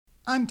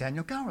I'm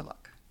Daniel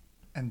Gowerluck,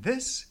 and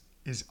this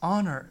is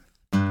On Earth.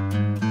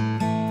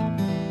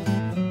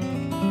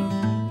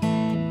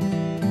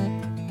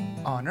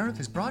 On Earth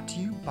is brought to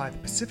you by the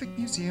Pacific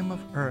Museum of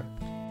Earth.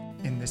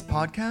 In this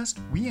podcast,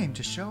 we aim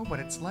to show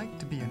what it's like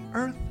to be an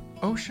Earth,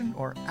 ocean,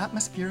 or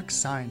atmospheric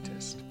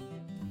scientist.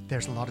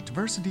 There's a lot of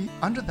diversity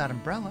under that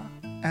umbrella,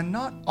 and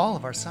not all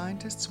of our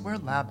scientists wear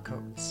lab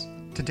coats.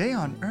 Today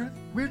on Earth,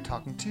 we're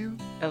talking to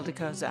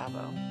Ildiko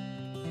Szabo.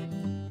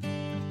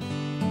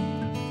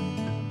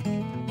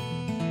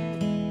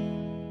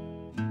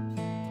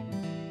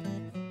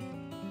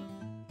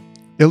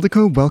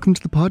 Ildiko, welcome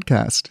to the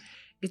podcast.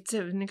 It's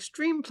an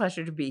extreme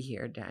pleasure to be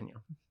here,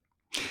 Daniel.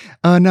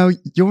 Now,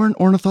 you're an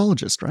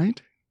ornithologist,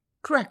 right?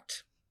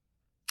 Correct.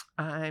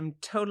 I'm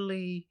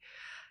totally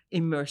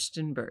immersed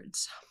in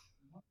birds.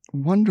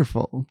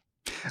 Wonderful.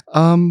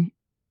 What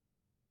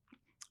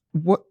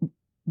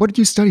did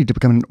you study to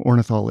become an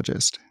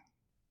ornithologist?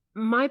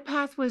 My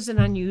path was an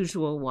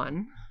unusual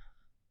one.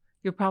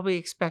 You're probably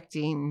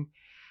expecting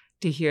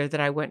to hear that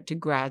I went to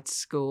grad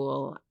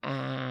school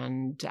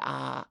and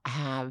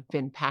have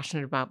been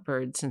passionate about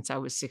birds since I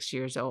was 6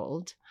 years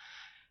old.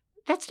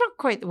 That's not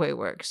quite the way it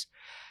works.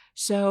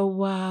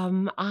 So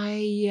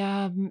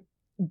I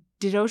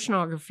did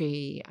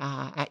oceanography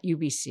at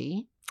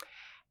UBC.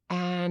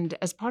 And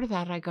as part of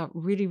that, I got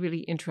really,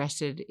 really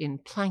interested in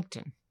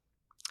plankton,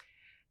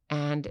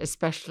 and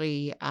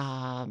especially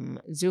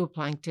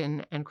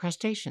zooplankton and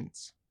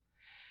crustaceans.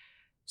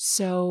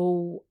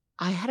 So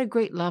I had a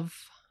great love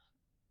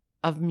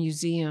of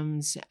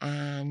museums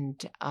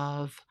and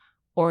of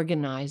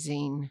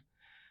organizing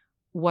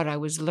what I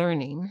was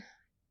learning.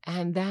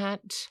 And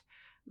that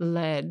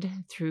led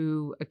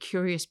through a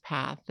curious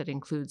path that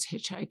includes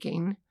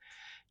hitchhiking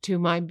to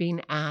my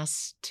being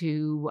asked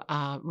to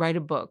write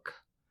a book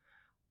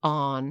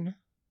on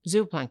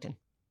zooplankton.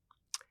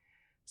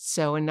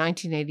 So in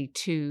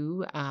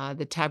 1982,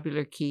 the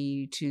tabular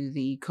key to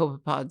the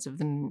copepods of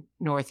the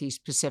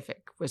Northeast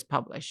Pacific was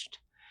published.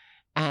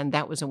 And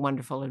that was a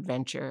wonderful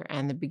adventure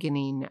and the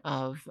beginning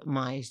of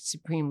my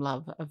supreme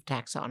love of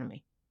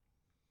taxonomy.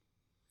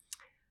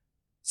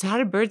 So how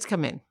did birds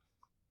come in?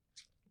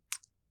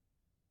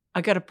 I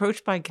got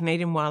approached by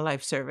Canadian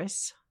Wildlife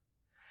Service,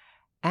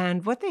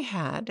 and what they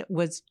had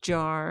was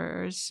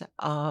jars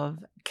of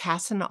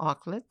Cassin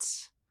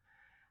auklets.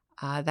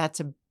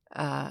 That's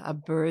a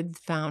bird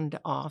found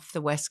off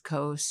the west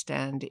coast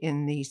and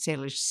in the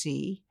Salish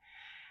Sea.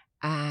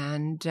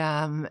 And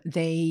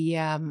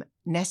they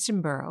nest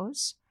in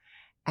burrows,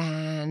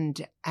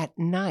 and at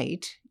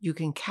night you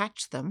can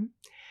catch them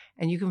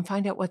and you can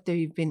find out what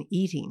they've been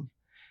eating.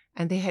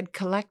 And they had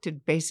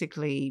collected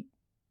basically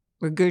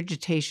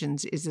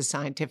regurgitations is the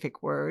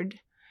scientific word.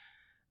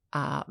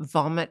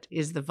 Vomit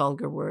is the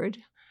vulgar word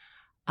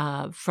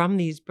from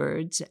these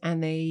birds,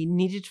 and they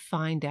needed to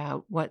find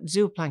out what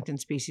zooplankton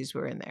species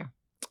were in there.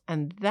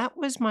 And that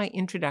was my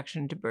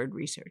introduction to bird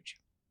research.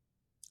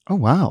 Oh,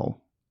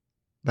 wow.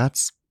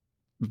 That's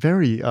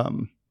very...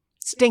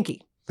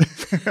 Stinky.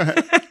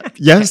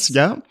 Yes,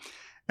 yeah.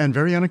 And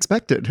very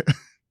unexpected.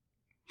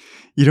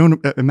 You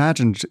don't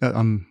imagine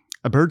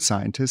a bird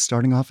scientist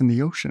starting off in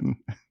the ocean.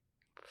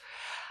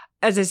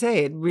 As I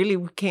say, it really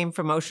came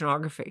from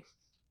oceanography.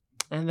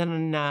 And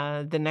then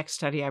the next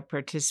study I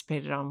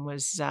participated on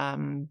was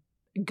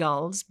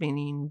gulls,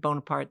 meaning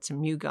Bonapartes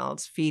and mew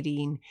gulls,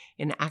 feeding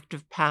in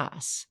active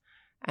pass.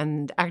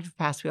 And active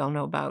pass we all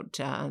know about.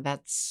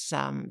 That's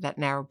that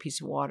narrow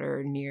piece of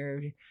water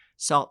near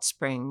Salt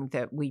Spring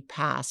that we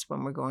pass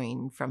when we're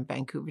going from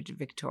Vancouver to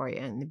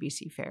Victoria in the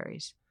BC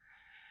ferries.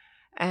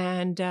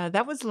 And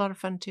that was a lot of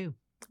fun too.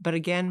 But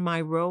again,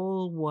 my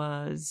role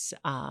was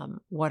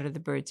what are the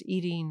birds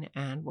eating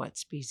and what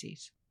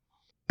species.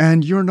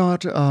 And you're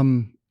not... are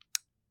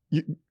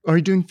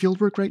you doing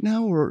field work right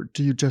now, or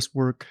do you just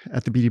work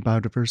at the Beatty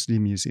Biodiversity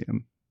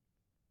Museum?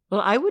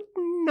 Well, I would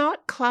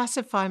not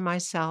classify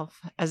myself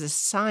as a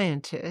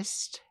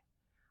scientist.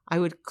 I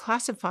would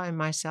classify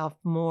myself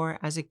more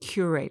as a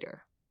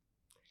curator.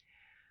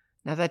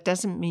 Now, that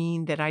doesn't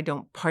mean that I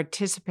don't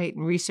participate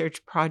in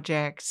research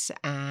projects,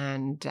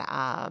 and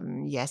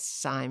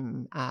yes,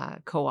 I'm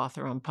a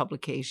co-author on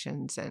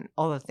publications and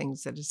all the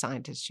things that a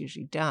scientist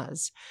usually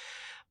does.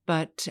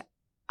 But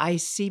I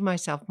see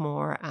myself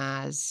more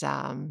as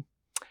the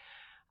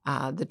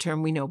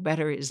term we know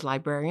better is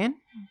librarian.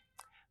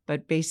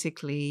 But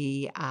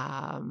basically,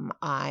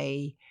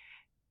 I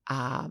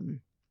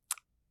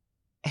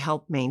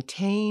help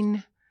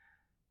maintain,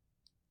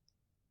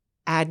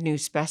 add new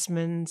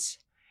specimens,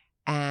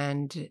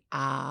 and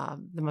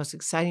the most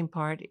exciting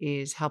part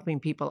is helping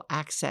people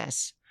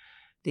access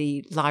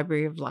the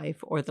Library of Life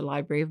or the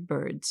Library of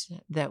Birds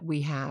that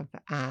we have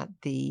at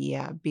the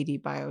Beatty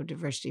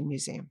Biodiversity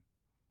Museum.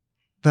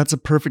 That's a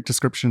perfect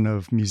description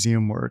of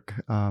museum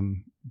work,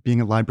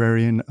 being a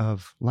librarian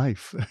of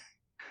life.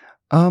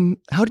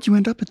 How did you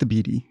end up at the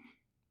Beatty?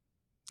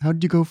 How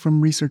did you go from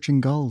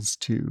researching gulls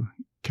to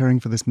caring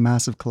for this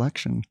massive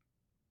collection?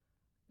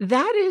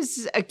 That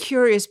is a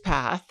curious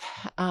path.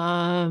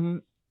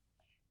 And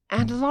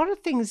a lot of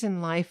things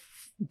in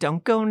life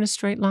don't go in a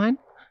straight line.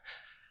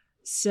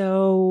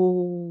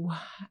 So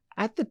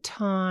at the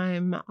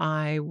time,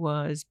 I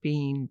was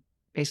being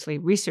basically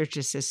research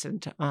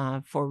assistant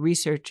for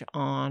research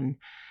on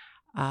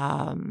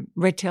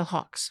red-tailed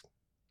hawks.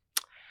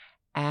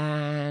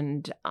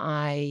 And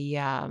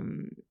I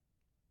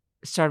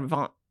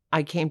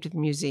I came to the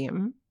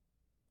museum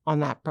on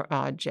that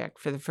project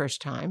for the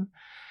first time.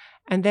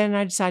 And then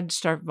I decided to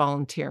start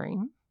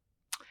volunteering.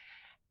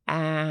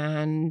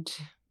 And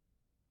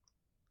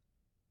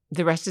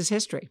the rest is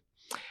history.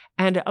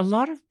 And a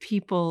lot of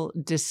people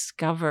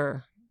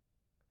discover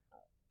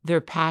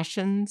their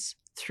passions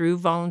through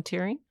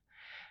volunteering.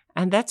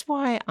 And that's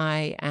why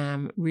I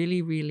am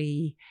really,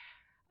 really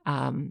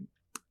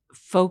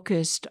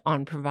focused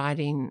on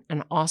providing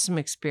an awesome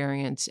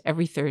experience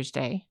every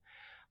Thursday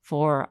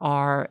for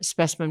our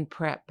specimen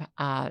prep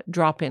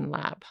drop-in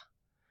lab.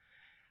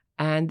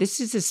 And this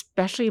is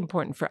especially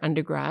important for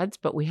undergrads,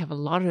 but we have a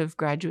lot of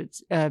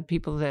graduates,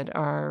 people that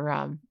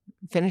are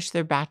finished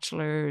their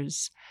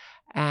bachelor's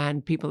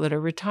and people that are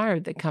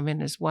retired that come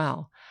in as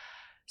well.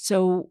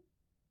 So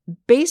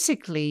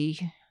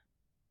basically,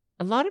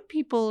 a lot of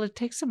people, it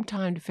takes some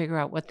time to figure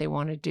out what they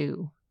want to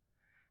do.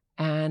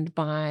 And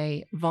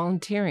by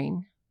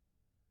volunteering,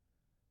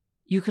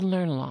 you can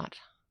learn a lot.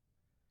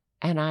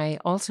 And I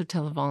also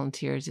tell the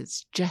volunteers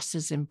it's just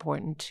as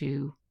important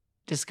to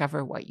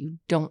discover what you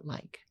don't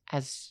like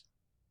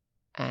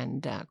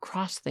and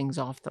cross things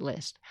off the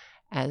list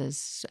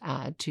as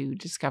to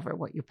discover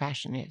what your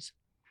passion is.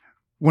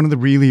 One of the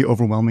really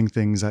overwhelming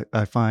things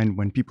I find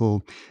when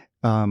people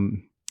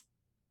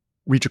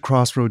reach a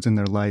crossroads in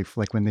their life,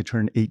 like when they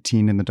turn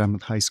 18 and they're done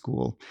with high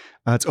school,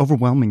 it's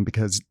overwhelming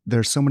because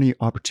there's so many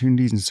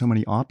opportunities and so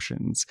many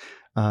options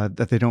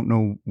that they don't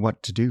know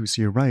what to do.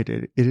 So you're right.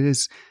 It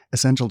is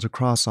essential to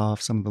cross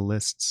off some of the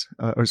lists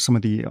or some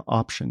of the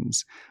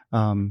options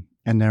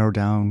and narrow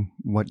down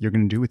what you're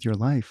going to do with your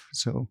life.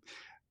 So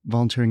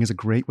volunteering is a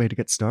great way to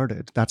get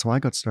started. That's why I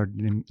got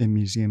started in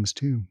museums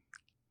too.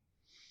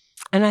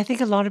 And I think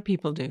a lot of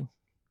people do.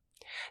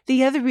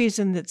 The other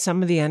reason that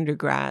some of the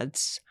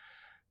undergrads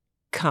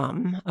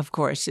come, of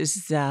course,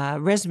 is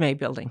resume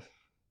building.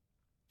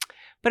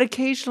 But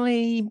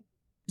occasionally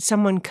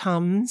someone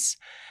comes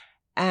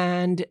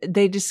and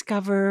they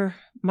discover,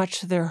 much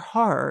to their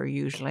horror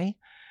usually,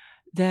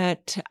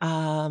 that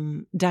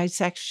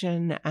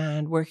dissection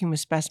and working with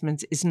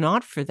specimens is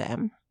not for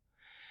them.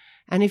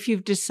 And if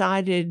you've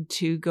decided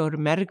to go to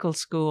medical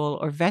school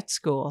or vet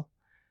school,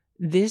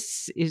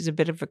 this is a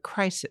bit of a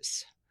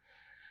crisis.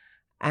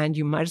 And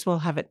you might as well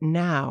have it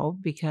now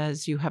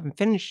because you haven't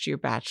finished your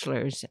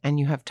bachelor's and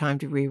you have time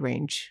to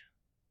rearrange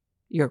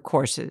your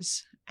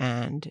courses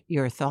and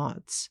your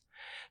thoughts.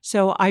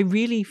 So I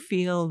really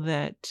feel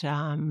that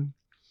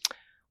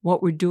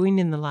what we're doing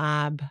in the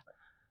lab,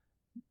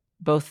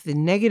 both the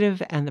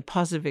negative and the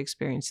positive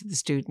experience of the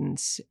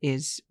students,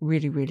 is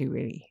really, really,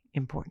 really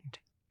important.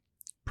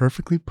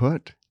 Perfectly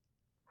put.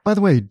 By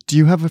the way, do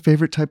you have a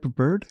favorite type of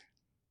bird?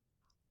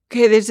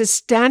 Okay, there's a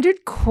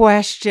standard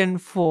question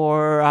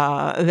for,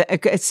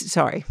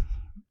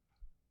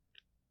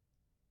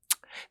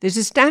 There's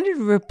a standard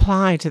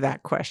reply to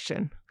that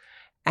question,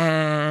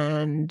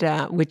 and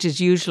which is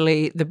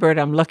usually the bird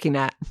I'm looking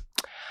at.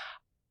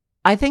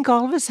 I think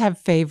all of us have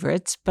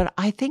favorites, but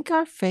I think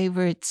our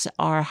favorites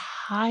are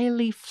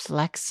highly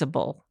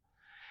flexible.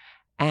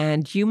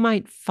 And you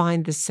might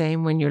find the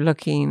same when you're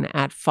looking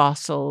at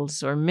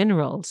fossils or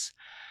minerals.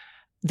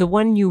 The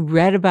one you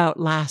read about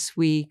last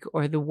week,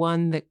 or the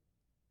one that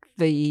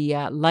the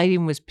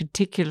lighting was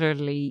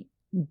particularly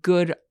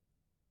good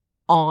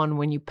on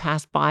when you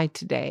pass by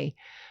today,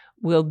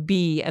 will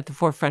be at the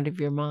forefront of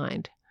your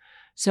mind.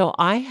 So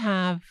I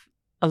have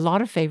a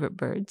lot of favorite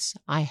birds.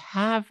 I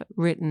have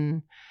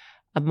written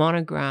a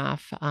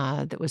monograph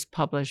that was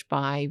published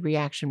by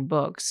Reaction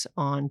Books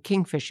on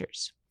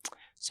kingfishers.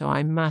 So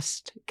I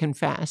must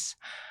confess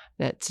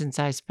that since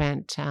I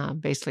spent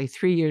basically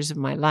 3 years of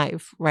my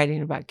life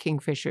writing about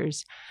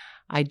kingfishers,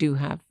 I do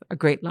have a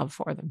great love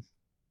for them.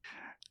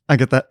 I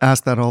get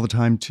asked that all the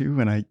time too,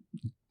 and I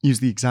use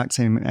the exact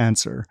same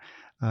answer.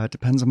 It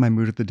depends on my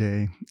mood of the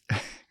day.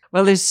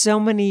 Well, there's so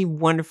many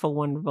wonderful,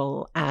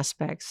 wonderful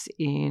aspects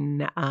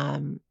in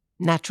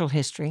natural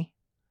history.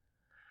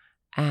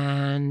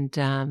 And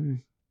for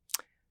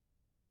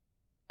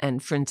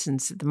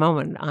instance, at the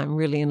moment, I'm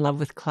really in love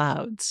with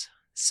clouds.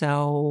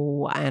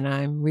 So, and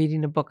I'm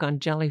reading a book on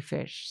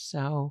jellyfish.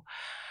 So,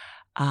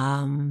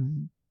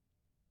 the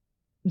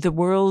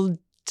world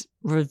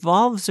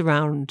revolves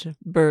around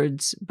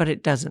birds, but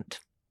it doesn't.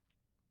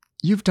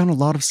 You've done a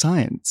lot of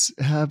science.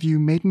 Have you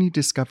made any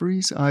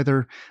discoveries,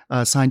 either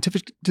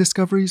scientific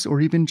discoveries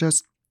or even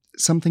just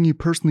something you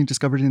personally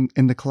discovered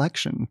in the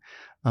collection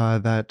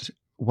that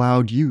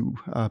wowed you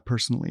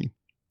personally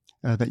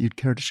that you'd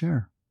care to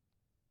share?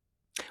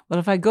 Well,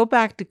 if I go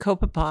back to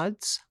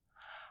copepods,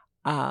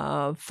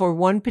 for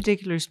one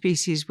particular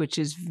species, which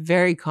is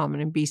very common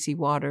in BC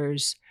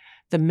waters,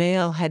 the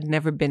male had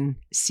never been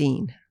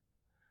seen.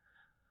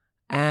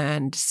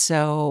 And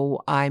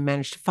so I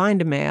managed to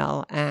find a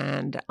male,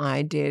 and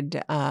I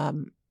did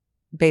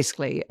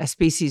basically a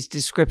species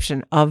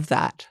description of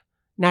that.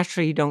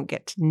 Naturally, you don't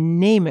get to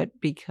name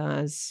it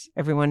because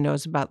everyone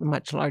knows about the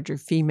much larger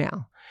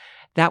female.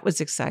 That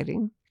was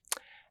exciting.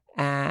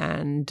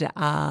 And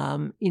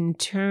in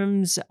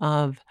terms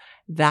of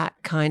that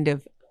kind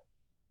of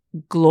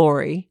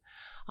glory,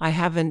 I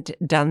haven't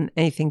done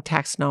anything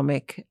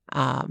taxonomic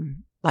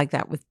like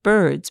that with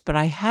birds, but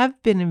I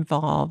have been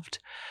involved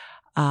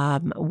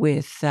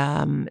with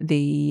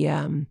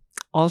the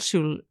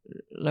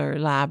Altshuler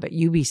lab at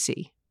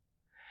UBC.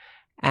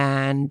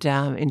 And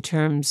in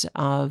terms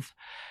of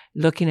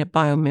looking at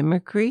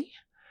biomimicry,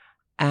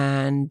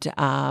 and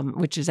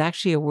which is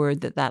actually a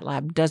word that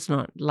lab does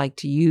not like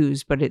to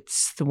use, but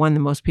it's the one that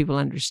most people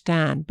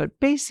understand. But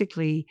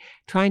basically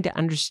trying to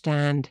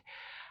understand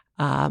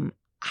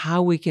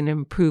how we can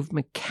improve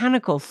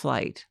mechanical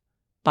flight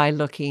by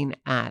looking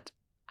at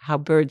how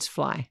birds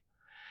fly.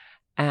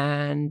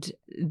 And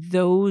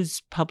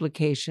those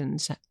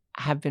publications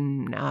have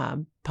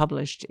been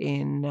published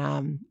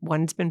in,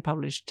 one's been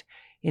published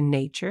in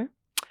Nature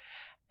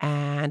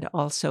and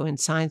also in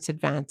Science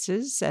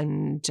Advances,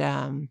 and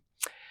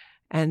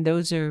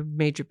those are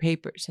major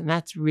papers, and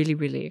that's really,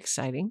 really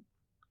exciting.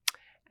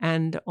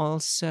 And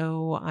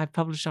also I've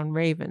published on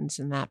ravens,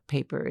 and that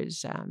paper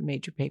is a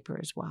major paper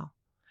as well.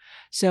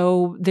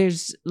 So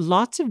there's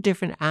lots of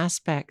different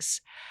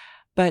aspects,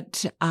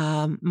 but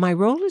my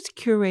role as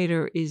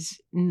curator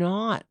is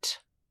not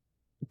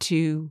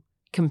to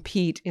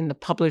compete in the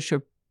publish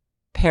or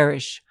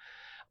perish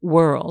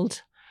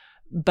world,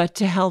 but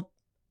to help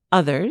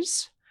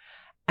others.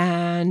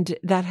 And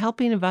that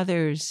helping of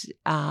others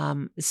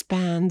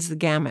spans the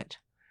gamut.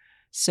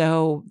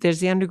 So there's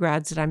the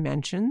undergrads that I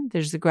mentioned.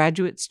 There's the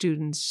graduate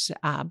students,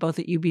 both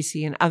at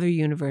UBC and other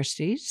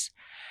universities.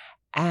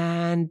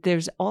 And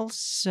there's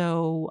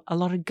also a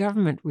lot of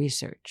government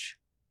research.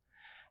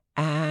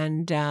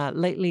 And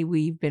lately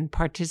we've been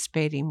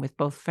participating with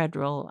both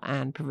federal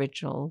and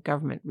provincial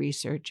government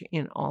research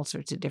in all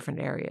sorts of different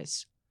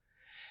areas.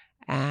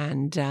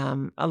 And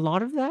a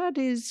lot of that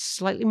is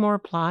slightly more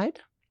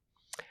applied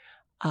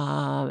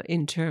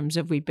in terms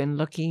of we've been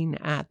looking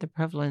at the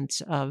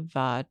prevalence of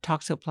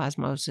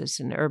toxoplasmosis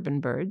in urban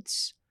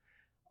birds.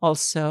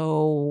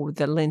 Also,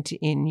 the lint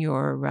in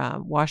your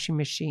washing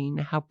machine,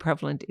 how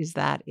prevalent is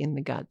that in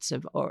the guts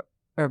of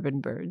urban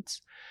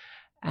birds?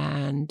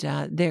 And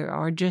there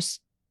are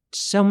just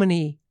so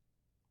many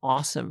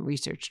awesome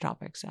research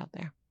topics out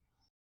there.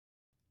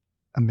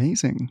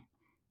 Amazing.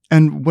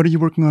 And what are you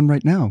working on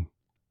right now?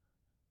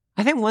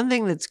 I think one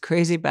thing that's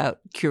crazy about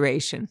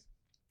curation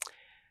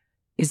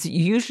is that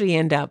you usually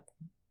end up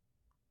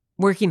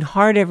working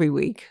hard every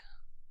week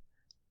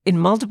in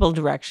multiple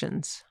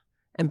directions.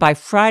 And by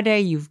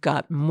Friday, you've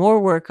got more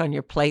work on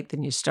your plate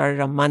than you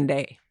started on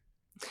Monday.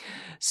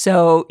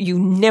 So you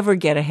never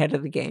get ahead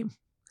of the game.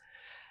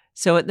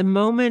 So at the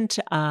moment,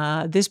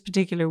 this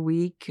particular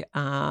week,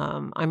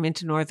 I'm I'm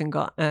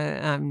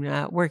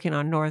working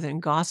on northern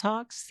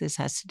goshawks. This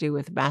has to do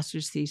with a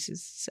master's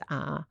thesis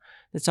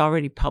that's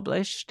already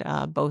published,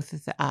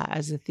 both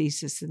as a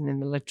thesis and in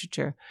the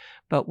literature.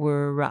 But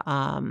we're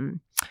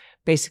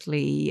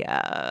basically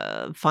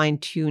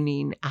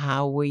fine-tuning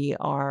how we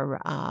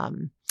are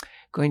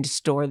going to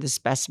store the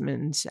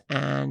specimens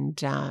and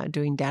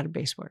doing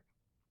database work.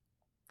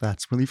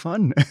 That's really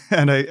fun.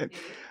 And I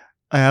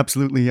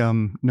absolutely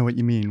know what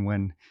you mean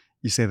when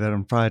you say that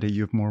on Friday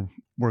you have more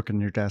work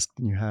on your desk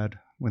than you had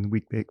when the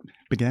week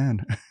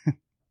began.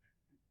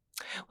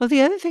 Well,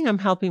 the other thing I'm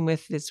helping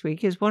with this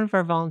week is one of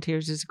our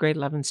volunteers is a grade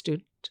 11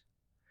 student.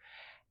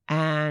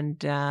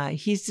 And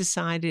he's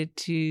decided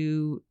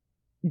to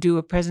do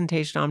a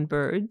presentation on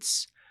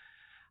birds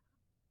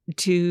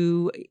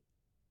for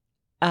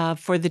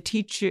the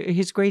teacher,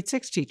 his grade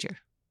 6 teacher.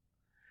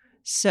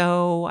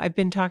 So I've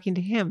been talking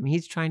to him.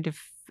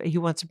 He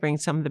wants to bring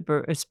some of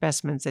the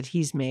specimens that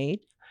he's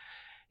made,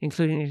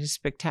 including his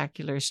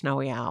spectacular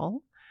snowy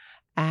owl.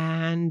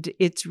 And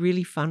it's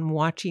really fun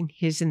watching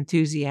his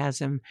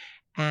enthusiasm.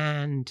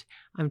 And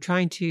I'm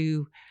trying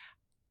to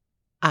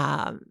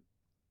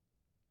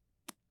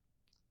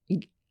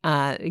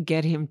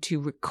get him to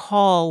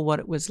recall what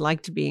it was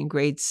like to be in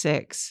grade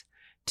 6,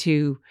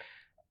 to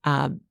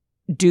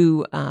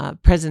do a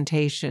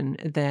presentation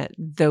that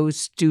those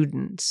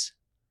students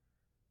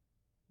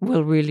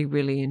will really,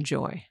 really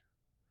enjoy.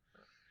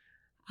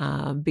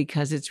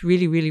 Because it's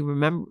really, really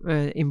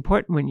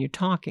important when you're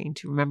talking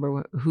to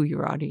remember who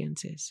your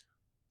audience is.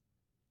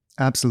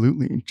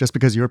 Absolutely. Just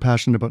because you're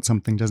passionate about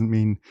something doesn't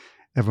mean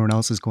everyone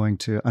else is going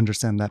to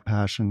understand that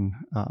passion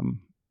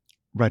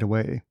right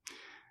away.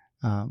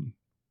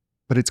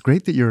 But it's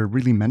great that you're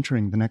really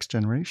mentoring the next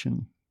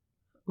generation.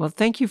 Well,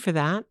 thank you for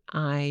that.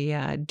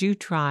 I do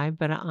try,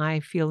 but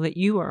I feel that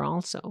you are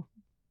also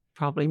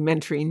probably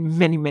mentoring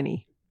many,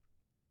 many.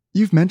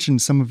 You've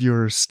mentioned some of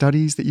your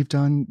studies that you've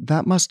done.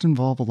 That must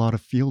involve a lot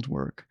of field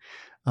work.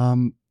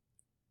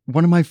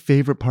 One of my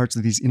favorite parts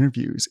of these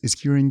interviews is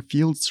hearing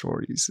field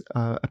stories.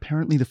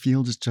 Apparently, the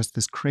field is just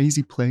this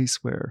crazy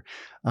place where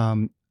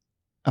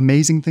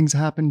amazing things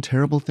happen,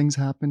 terrible things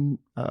happen,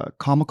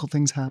 comical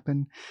things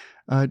happen.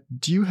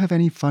 Do you have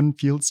any fun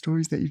field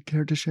stories that you'd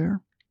care to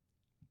share?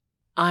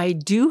 I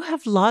do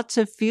have lots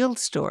of field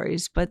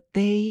stories, but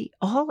they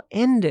all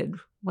ended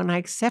when I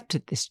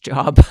accepted this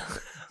job.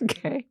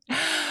 Okay.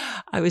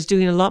 I was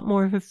doing a lot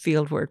more of a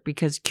field work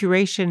because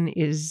curation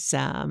is,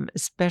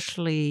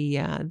 especially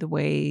the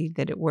way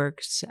that it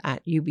works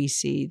at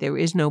UBC, there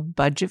is no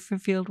budget for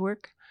field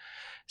work.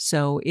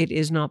 So it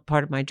is not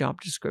part of my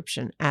job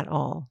description at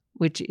all,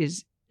 which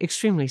is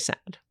extremely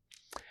sad.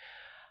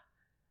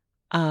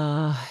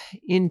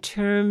 In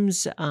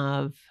terms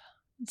of,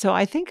 so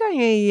I think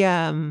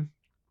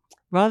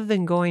rather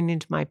than going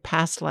into my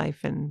past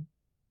life and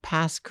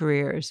past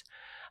careers,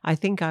 I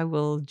think I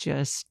will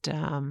just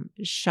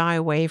shy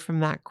away from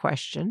that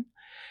question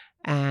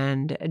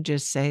and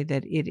just say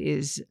that it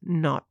is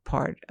not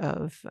part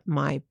of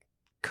my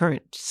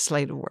current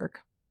slate of work.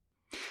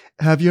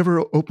 Have you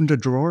ever opened a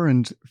drawer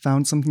and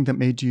found something that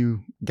made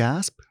you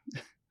gasp?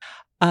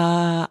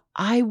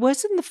 I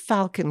was in the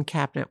Falcon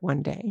cabinet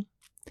one day,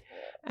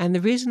 and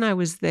the reason I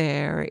was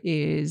there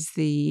is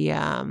the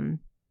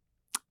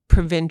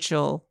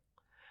provincial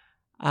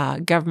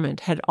government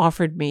had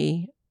offered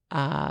me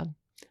a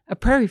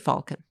prairie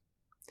falcon.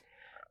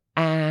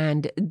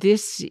 And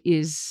this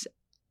is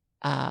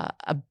a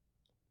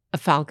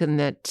falcon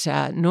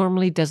that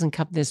normally doesn't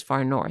come this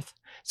far north.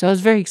 So I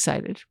was very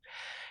excited.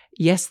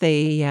 Yes,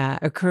 they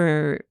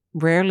occur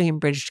rarely in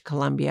British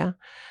Columbia.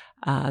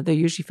 They're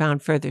usually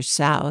found further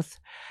south.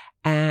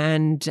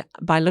 And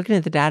by looking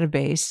at the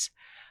database,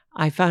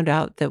 I found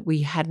out that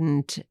we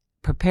hadn't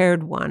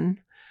prepared one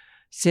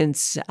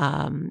since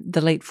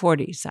the late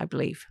 40s, I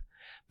believe,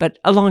 but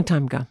a long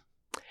time ago.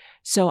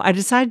 So I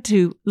decided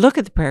to look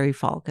at the prairie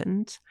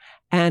falcons.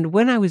 And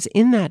when I was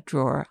in that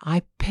drawer,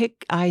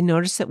 I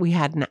noticed that we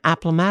had an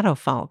Aplomato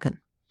falcon,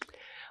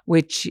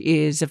 which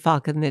is a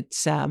falcon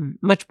that's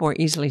much more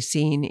easily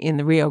seen in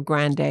the Rio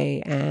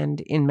Grande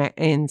and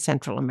in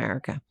Central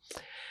America.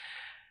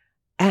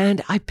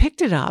 And I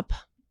picked it up,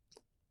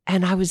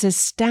 and I was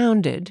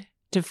astounded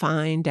to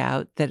find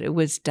out that it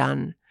was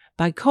done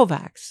by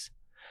Kovacs.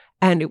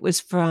 And it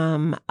was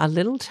from a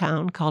little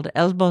town called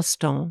El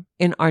Boston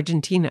in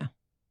Argentina.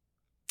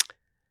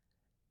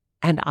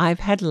 And I've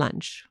had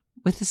lunch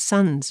with the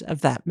sons of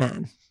that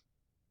man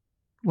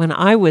when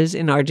I was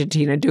in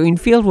Argentina doing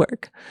field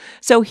work.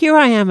 So here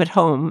I am at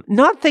home,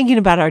 not thinking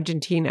about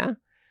Argentina,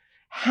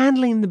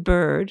 handling the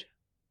bird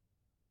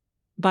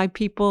by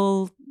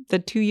people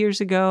that 2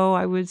 years ago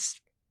I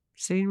was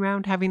sitting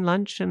around having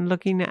lunch and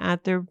looking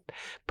at their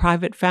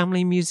private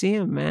family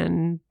museum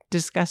and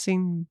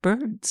discussing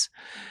birds.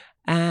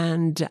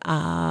 And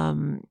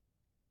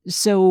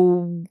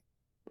so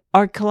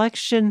our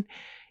collection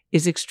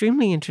is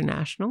extremely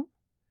international.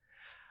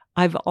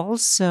 I've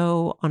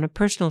also, on a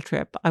personal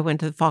trip, I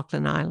went to the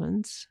Falkland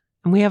Islands,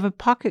 and we have a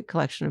pocket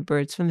collection of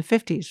birds from the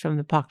 50s from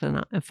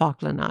the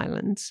Falkland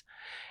Islands.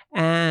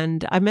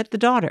 And I met the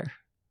daughter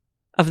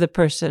of the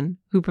person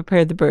who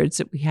prepared the birds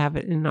that we have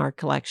in our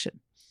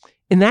collection.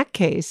 In that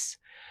case,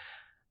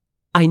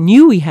 I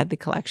knew we had the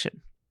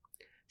collection.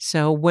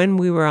 So when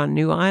we were on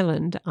New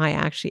Island, I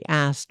actually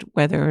asked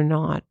whether or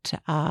not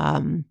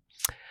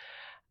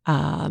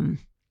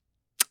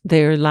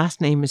their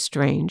last name is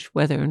strange,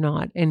 whether or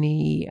not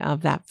any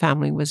of that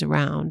family was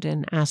around,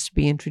 and asked to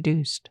be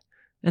introduced.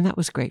 And that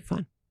was great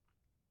fun.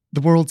 The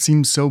world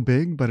seems so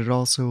big, but it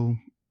also,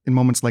 in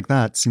moments like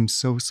that, seems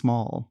so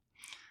small.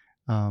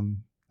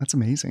 That's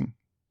amazing.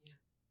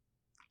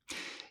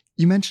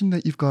 You mentioned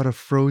that you've got a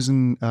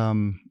frozen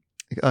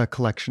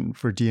collection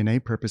for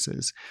DNA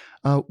purposes.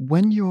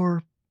 When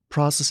you're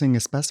processing a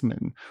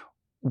specimen,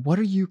 what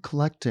are you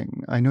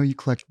collecting? I know you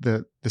collect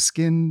the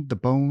skin, the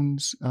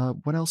bones.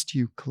 What else do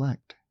you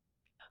collect?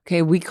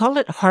 Okay, we call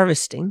it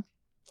harvesting.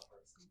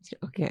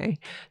 Okay,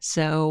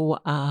 so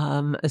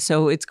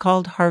it's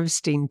called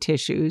harvesting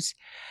tissues.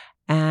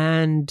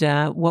 And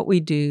what we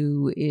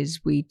do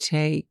is we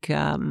take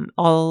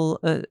all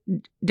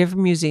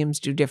different museums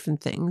do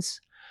different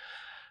things.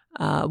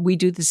 We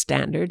do the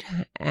standard,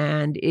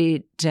 and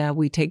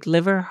we take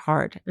liver,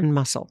 heart, and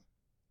muscle.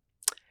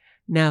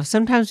 Now,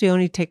 sometimes we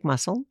only take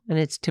muscle, and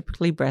it's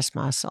typically breast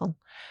muscle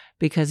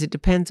because it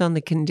depends on the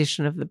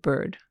condition of the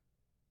bird.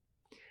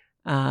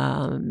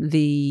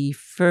 The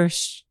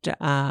first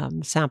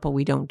sample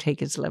we don't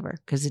take is liver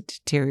because it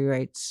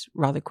deteriorates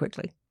rather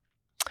quickly.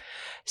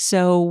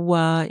 So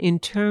in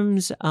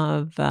terms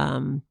of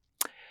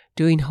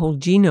doing whole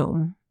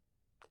genome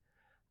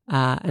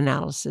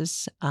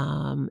analysis,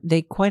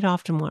 they quite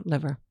often want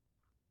liver.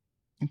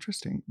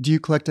 Interesting. Do you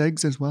collect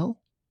eggs as well?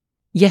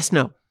 Yes,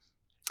 no.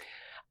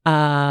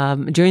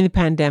 During the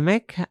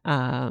pandemic,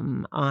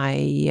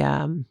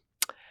 I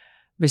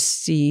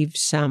received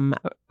some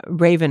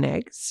raven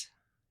eggs.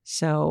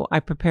 So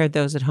I prepared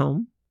those at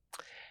home.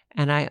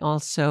 And I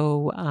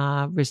also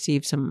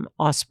received some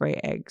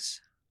osprey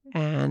eggs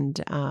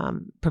and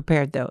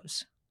prepared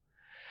those.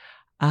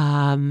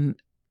 Egg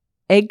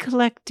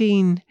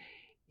collecting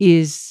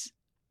is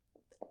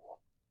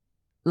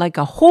like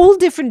a whole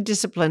different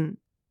discipline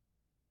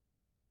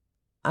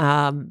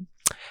And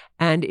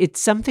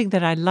it's something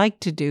that I like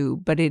to do,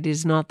 but it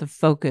is not the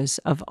focus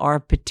of our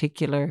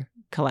particular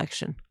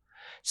collection.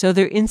 So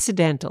they're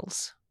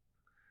incidentals.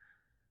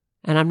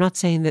 And I'm not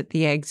saying that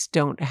the eggs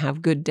don't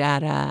have good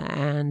data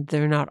and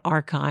they're not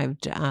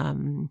archived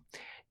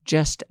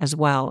just as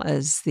well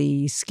as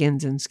the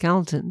skins and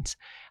skeletons.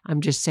 I'm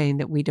just saying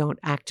that we don't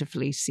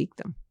actively seek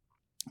them.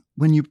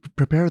 When you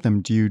prepare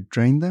them, do you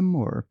drain them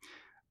or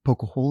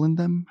poke a hole in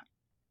them?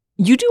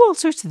 You do all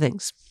sorts of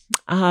things.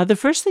 The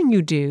first thing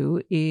you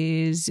do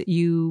is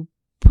you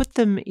put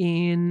them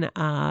in,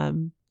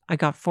 I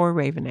got 4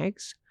 raven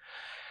eggs,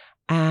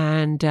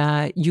 and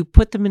you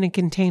put them in a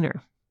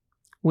container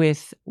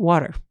with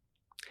water,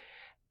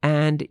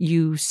 and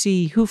you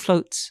see who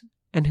floats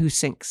and who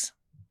sinks.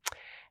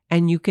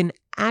 And you can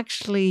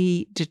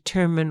actually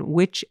determine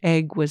which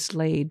egg was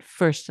laid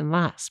first and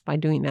last by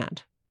doing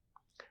that.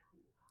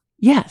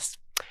 Yes.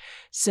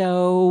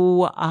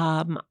 So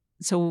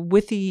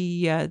with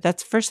the,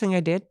 that's the first thing I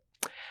did.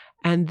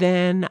 And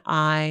then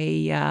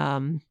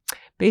I,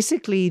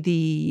 basically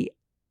the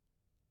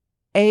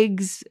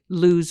eggs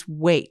lose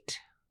weight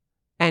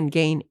and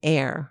gain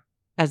air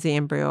as the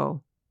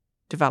embryo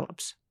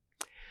develops.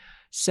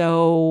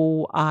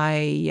 So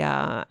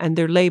and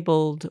they're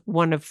labeled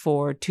 1 of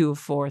 4, 2 of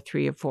 4,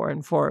 3 of 4,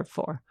 and 4 of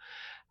 4.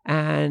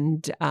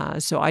 And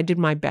so I did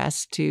my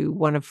best to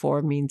 1 of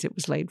 4 means it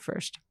was laid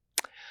first.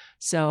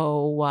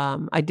 So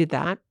I did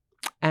that.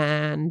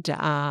 And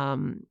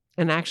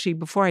actually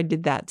before I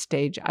did that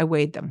stage, I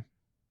weighed them.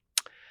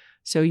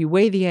 So you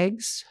weigh the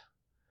eggs,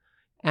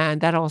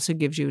 and that also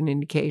gives you an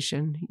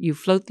indication. You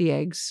float the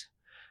eggs,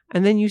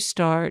 and then you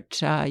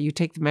start, you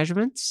take the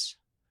measurements,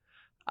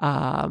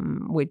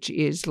 which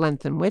is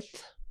length and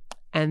width.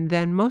 And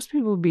then most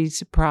people will be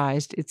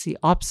surprised. It's the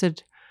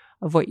opposite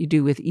of what you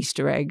do with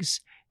Easter eggs.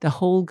 The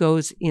hole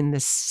goes in the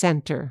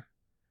center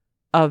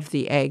of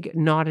the egg,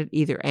 not at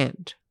either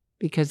end,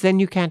 because then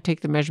you can't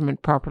take the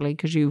measurement properly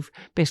because you've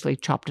basically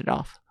chopped it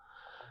off.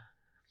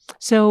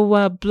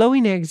 So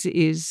blowing eggs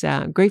is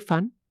great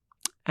fun,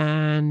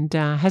 and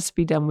has to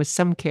be done with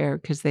some care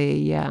because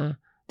they're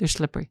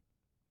slippery.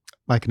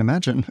 I can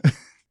imagine.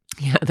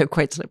 Yeah, they're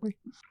quite slippery.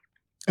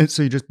 And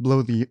so you just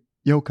blow the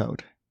yolk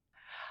out?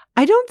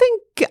 I don't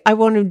think I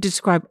want to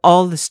describe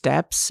all the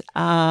steps,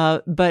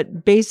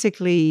 but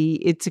basically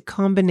it's a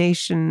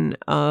combination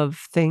of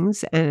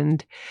things,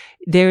 and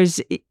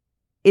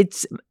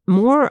it's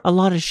more a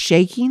lot of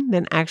shaking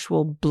than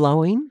actual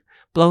blowing.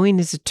 Blowing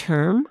is a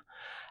term.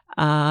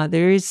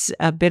 There is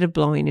a bit of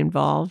blowing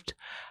involved.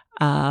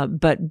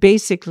 But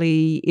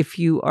basically, if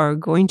you are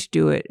going to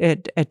do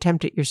it,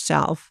 attempt it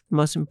yourself, the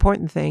most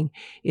important thing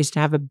is to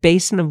have a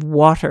basin of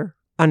water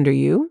under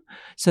you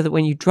so that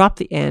when you drop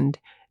the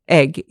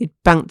egg, it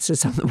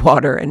bounces on the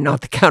water and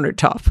not the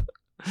countertop.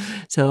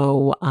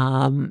 So,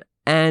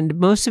 and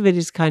most of it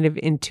is kind of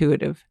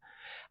intuitive.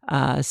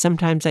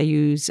 Sometimes I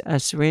use a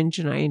syringe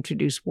and I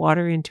introduce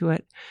water into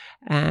it.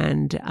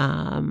 And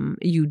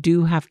you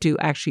do have to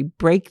actually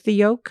break the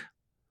yolk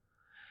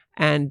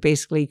and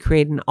basically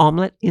create an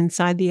omelet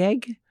inside the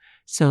egg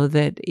so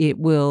that it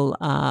will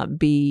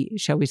be,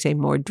 shall we say,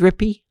 more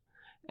drippy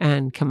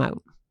and come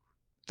out.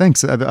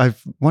 Thanks.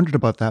 I've wondered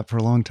about that for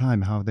a long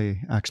time, how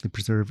they actually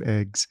preserve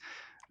eggs,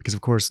 because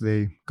of course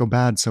they go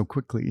bad so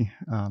quickly.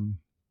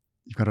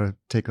 You've got to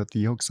take out the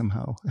yolk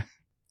somehow.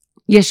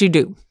 Yes, you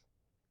do.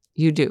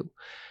 You do.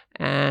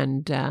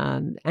 And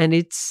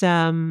it's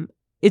a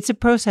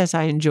process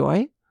I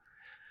enjoy.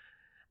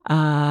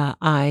 What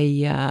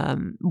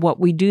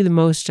we do the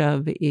most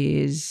of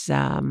is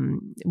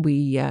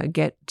we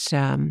get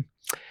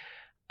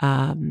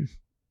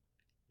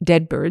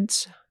dead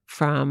birds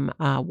from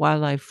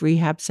wildlife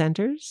rehab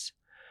centers.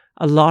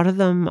 A lot of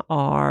them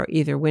are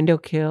either window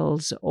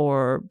kills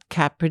or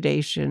cat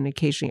predation,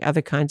 occasionally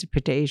other kinds of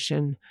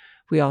predation.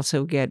 We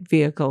also get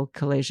vehicle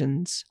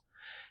collisions.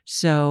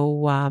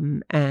 So,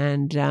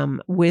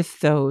 with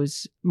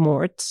those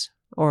morts,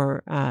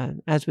 or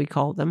as we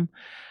call them,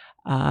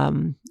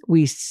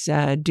 we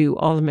do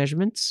all the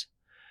measurements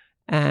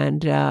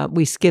and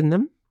we skin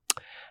them.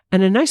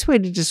 And a nice way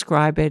to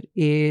describe it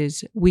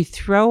is we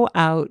throw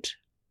out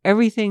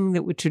everything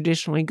that would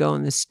traditionally go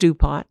in the stew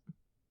pot,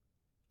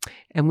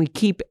 and we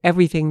keep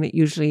everything that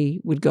usually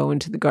would go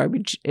into the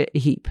garbage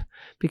heap,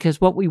 because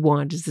what we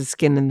want is the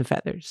skin and the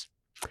feathers.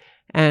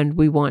 And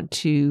we want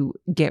to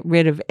get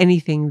rid of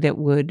anything that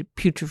would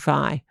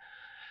putrefy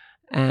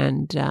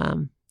and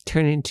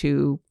turn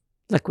into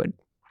liquid.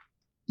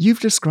 You've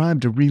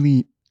described a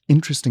really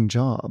interesting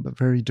job, a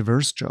very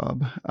diverse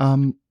job.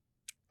 I'm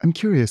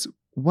curious,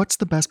 what's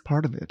the best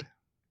part of it?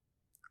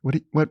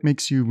 What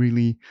makes you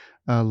really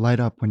light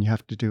up when you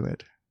have to do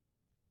it?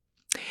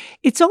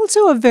 It's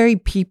also a very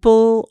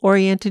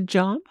people-oriented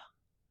job.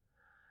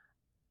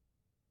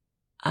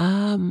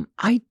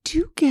 I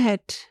do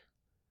get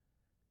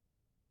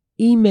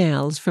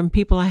emails from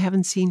people I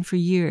haven't seen for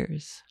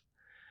years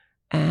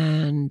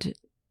and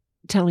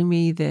telling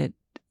me that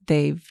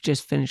they've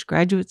just finished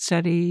graduate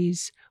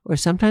studies, or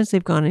sometimes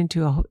they've gone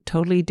into a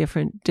totally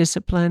different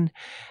discipline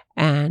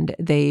and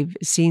they've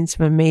seen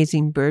some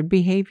amazing bird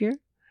behavior.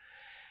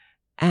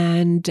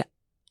 And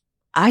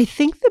I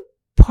think the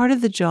part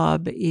of the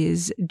job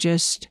is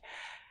just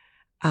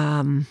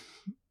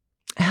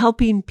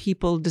helping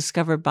people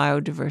discover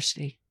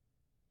biodiversity,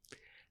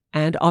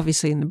 and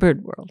obviously in the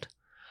bird world.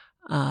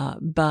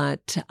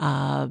 But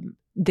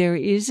there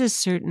is a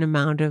certain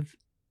amount of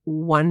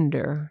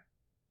wonder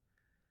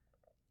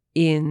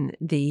in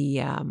the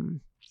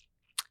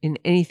in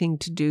anything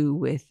to do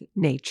with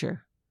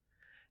nature,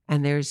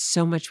 and there's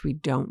so much we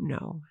don't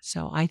know.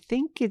 So I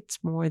think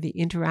it's more the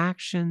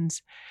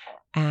interactions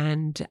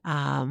and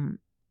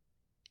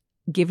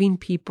giving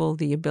people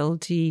the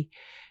ability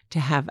to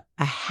have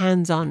a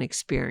hands-on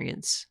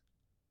experience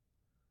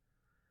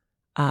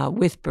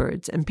with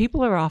birds. And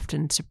people are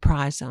often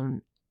surprised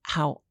on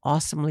how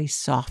awesomely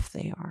soft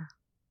they are.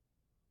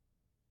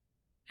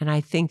 And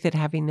I think that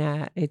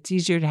it's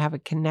easier to have a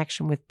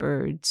connection with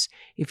birds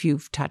if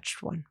you've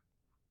touched one.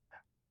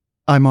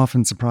 I'm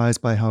often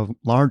surprised by how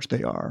large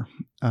they are,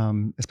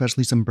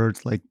 especially some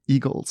birds like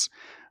eagles.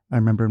 I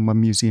remember in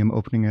one museum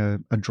opening a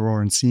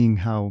drawer and seeing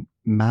how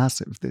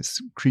massive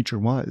this creature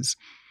was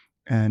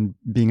and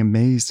being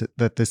amazed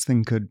that this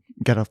thing could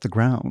get off the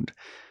ground.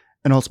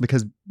 And also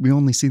because we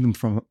only see them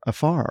from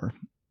afar,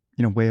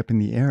 way up in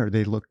the air,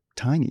 they look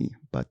tiny,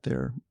 but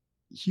they're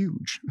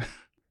huge.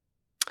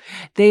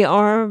 They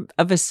are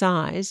of a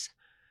size,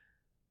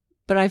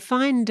 but I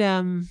find, they're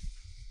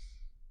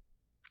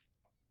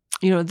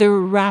a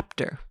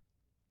raptor.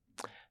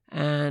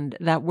 And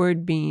that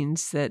word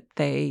means that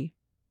they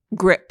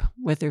grip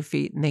with their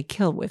feet and they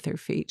kill with their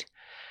feet.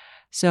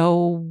 So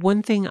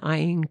one thing I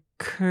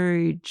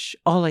encourage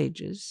all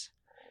ages,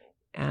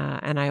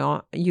 and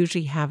I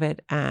usually have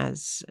it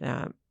as,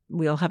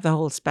 we'll have the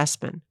whole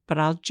specimen, but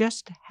I'll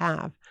just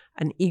have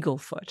an eagle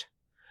foot,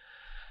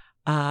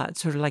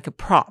 sort of like a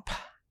prop.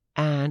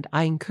 And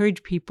I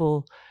encourage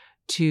people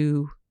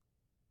to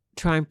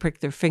try and prick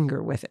their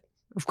finger with it.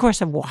 Of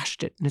course, I've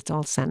washed it and it's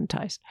all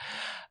sanitized,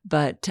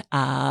 but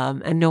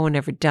and no one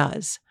ever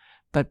does.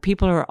 But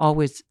people are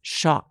always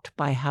shocked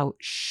by how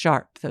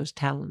sharp those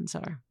talons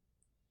are,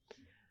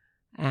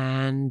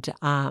 and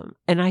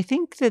I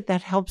think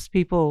that helps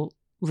people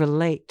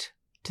relate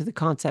to the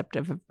concept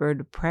of a bird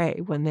of prey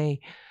when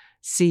they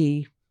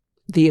see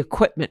the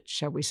equipment,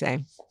 shall we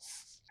say?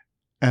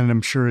 And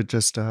I'm sure it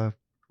just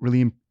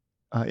really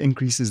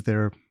increases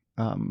their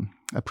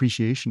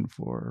appreciation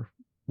for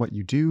what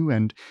you do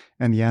and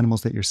the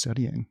animals that you're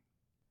studying.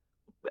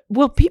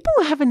 Well, people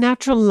have a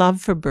natural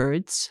love for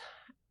birds,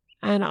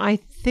 and I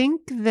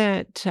think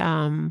that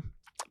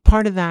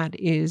part of that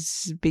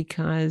is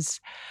because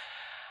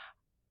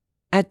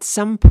at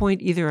some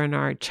point, either in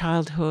our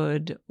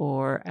childhood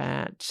or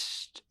at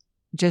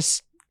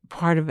just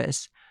part of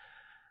us,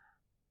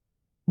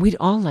 we'd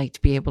all like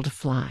to be able to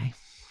fly.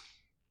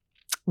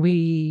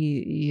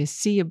 You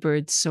see a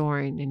bird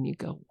soaring and you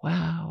go,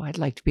 wow, I'd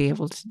like to be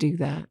able to do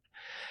that.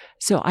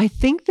 So I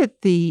think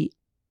that the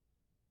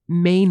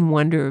main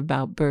wonder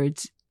about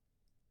birds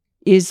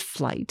is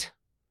flight.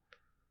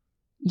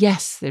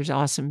 Yes, there's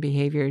awesome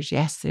behaviors.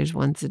 Yes, there's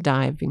ones that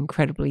dive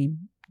incredibly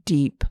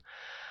deep.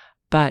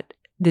 But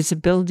this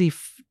ability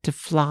to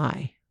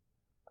fly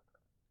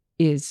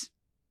is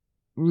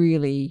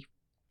really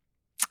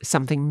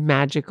something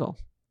magical.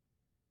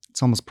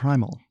 It's almost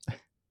primal.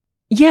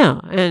 Yeah,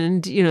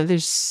 and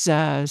there's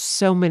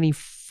so many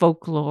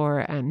folklore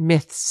and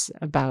myths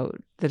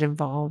that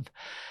involve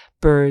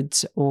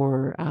birds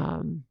or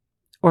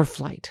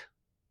flight.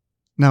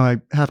 Now I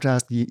have to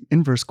ask the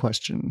inverse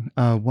question.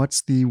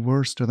 What's the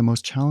worst or the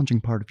most challenging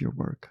part of your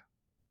work?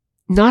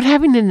 Not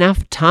having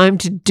enough time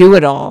to do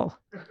it all.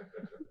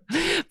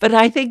 But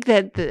I think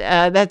that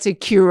that's a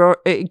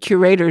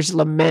curator's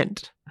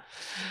lament,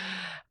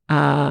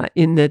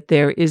 in that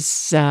there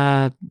is.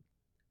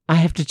 I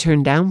have to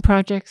turn down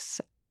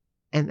projects,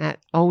 and that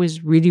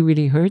always really,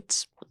 really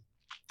hurts.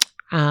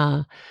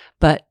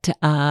 But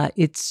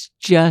it's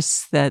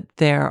just that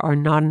there are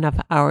not enough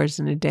hours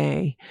in a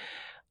day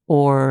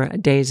or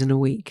days in a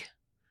week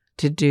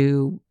to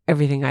do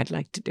everything I'd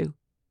like to do.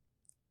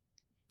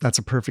 That's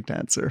a perfect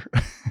answer.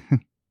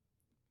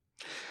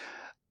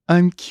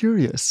 I'm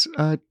curious,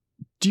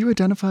 do you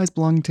identify as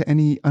belonging to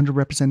any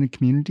underrepresented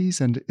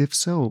communities? And if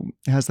so,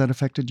 has that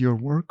affected your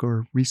work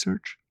or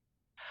research?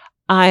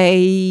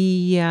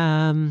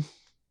 I'm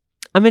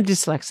a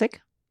dyslexic.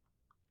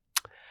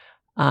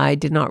 I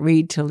did not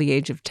read till the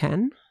age of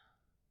 10.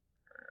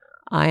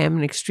 I am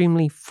an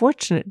extremely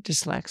fortunate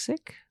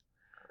dyslexic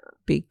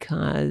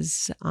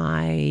because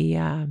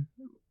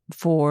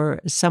for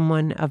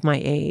someone of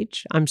my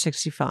age, I'm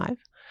 65,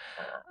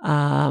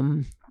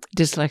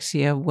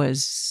 dyslexia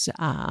was,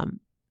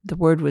 the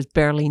word was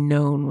barely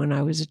known when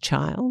I was a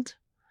child.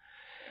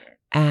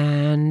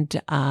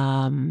 And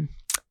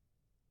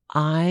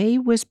I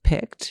was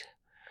picked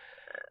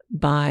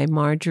by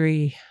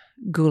Marjorie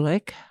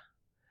Gulick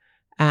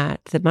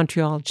at the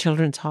Montreal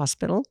Children's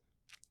Hospital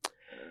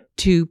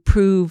to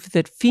prove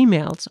that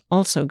females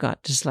also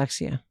got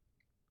dyslexia.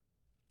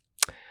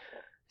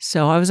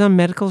 So I was on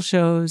medical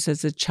shows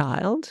as a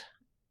child,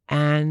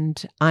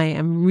 And I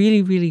am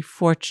really, really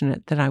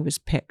fortunate that I was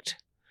picked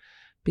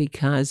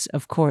because,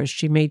 of course,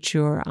 she made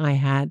sure I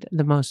had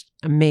the most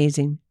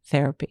amazing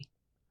therapy.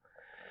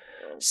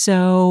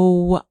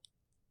 So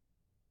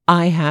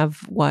I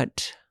have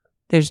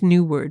there's a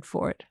new word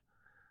for it.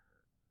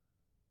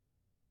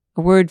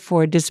 A word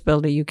for a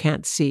disability you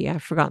can't see.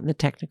 I've forgotten the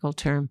technical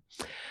term.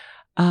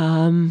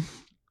 So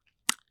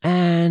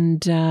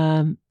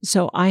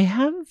I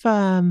have...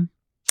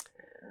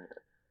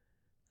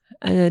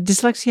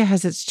 dyslexia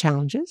has its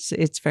challenges.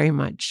 It's very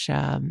much,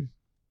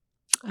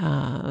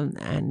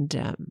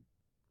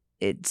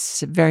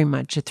 it's very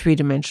much a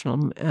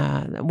three-dimensional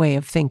way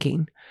of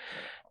thinking.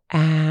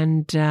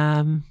 And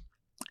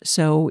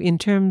so in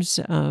terms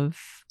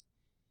of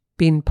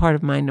being part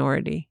of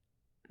minority,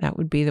 that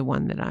would be the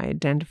one that I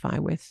identify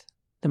with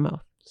the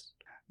most.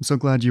 I'm so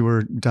glad you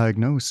were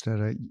diagnosed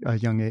at a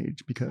young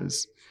age,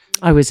 because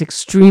I was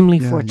extremely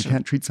fortunate. You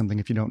can't treat something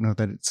if you don't know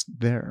that it's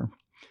there.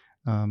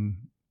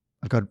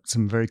 I've got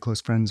some very close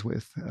friends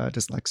with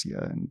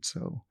dyslexia, and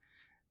so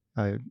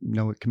I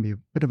know it can be a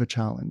bit of a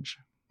challenge.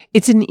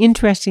 It's an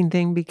interesting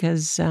thing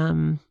because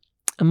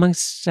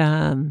amongst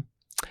other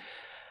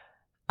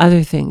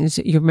things,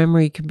 your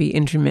memory can be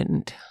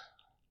intermittent.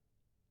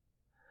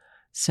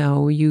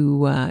 So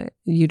you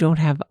don't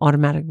have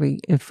automatic,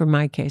 for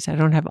my case, I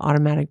don't have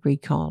automatic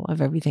recall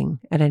of everything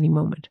at any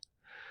moment.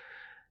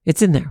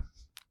 It's in there,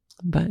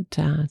 but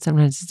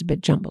sometimes it's a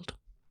bit jumbled.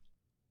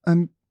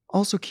 I'm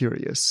also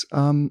curious,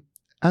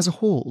 as a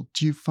whole,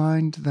 do you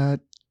find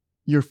that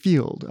your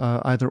field,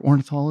 either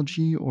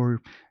ornithology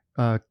or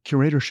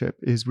curatorship,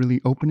 is really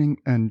opening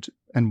and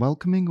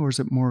welcoming, or is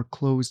it more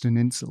closed and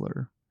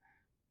insular?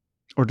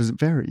 Or does it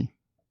vary?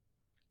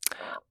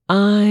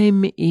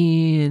 I'm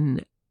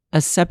in a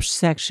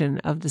subsection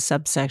of the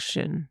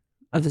subsection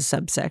of the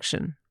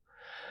subsection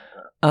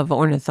of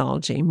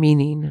ornithology,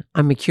 meaning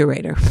I'm a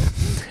curator.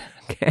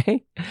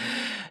 Okay.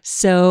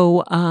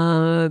 So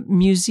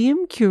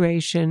museum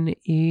curation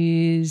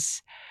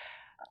is,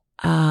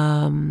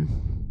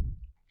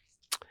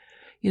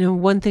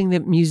 one thing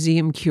that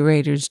museum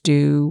curators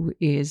do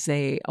is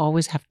they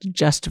always have to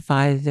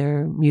justify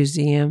their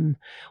museum.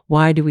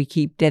 Why do we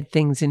keep dead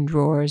things in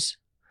drawers?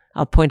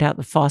 I'll point out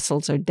the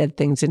fossils are dead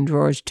things in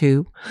drawers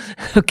too.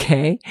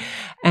 Okay.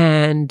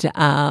 And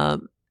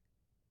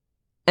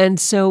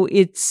so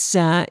it's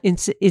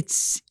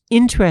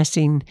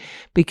interesting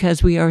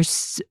because we are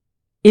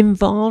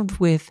involved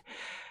with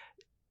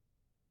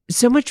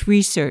so much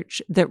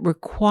research that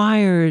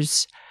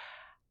requires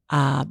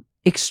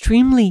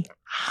extremely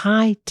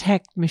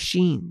high-tech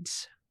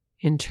machines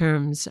in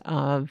terms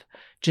of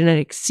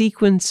genetic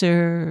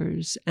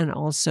sequencers, and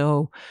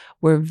also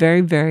we're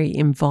very, very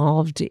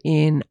involved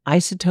in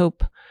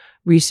isotope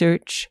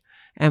research.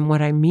 And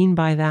what I mean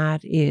by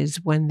that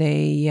is when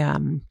they,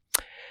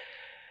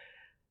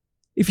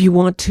 if you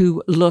want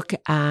to look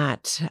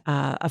at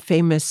a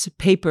famous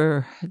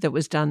paper that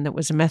was done, that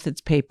was a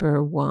methods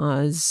paper,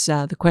 was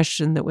the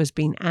question that was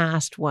being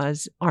asked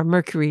was, are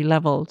mercury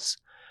levels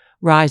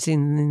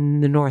rising in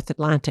the North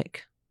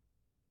Atlantic?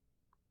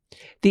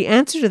 The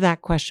answer to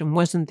that question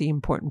wasn't the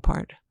important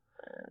part.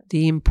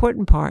 The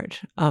important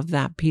part of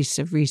that piece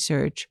of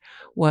research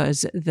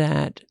was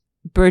that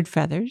bird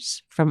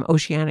feathers from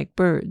oceanic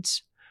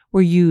birds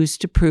were used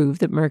to prove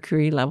that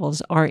mercury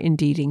levels are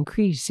indeed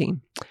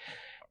increasing.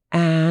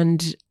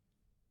 And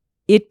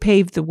it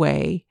paved the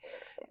way,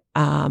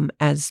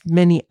 as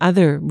many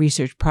other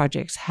research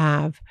projects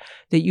have,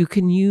 that you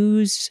can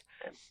use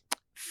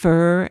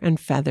fur and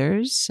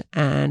feathers,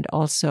 and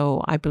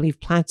also I believe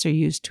plants are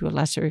used to a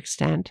lesser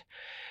extent,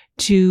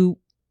 to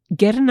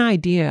get an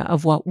idea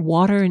of what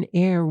water and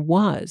air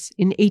was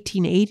in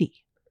 1880,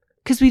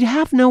 because we'd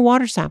have no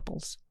water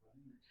samples.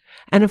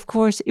 And of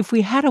course, if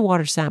we had a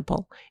water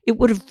sample, it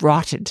would have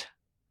rotted,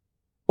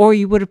 or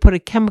you would have put a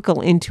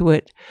chemical into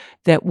it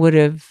that would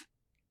have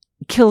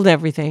killed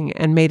everything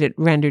and made it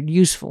rendered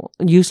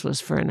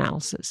useless for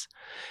analysis.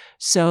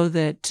 So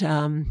that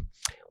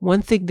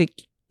one thing that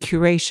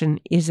curation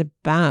is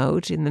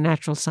about in the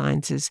natural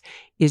sciences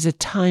is a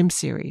time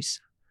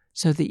series,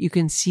 so that you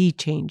can see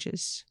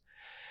changes.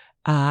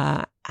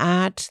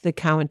 At the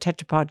Cowan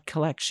Tetrapod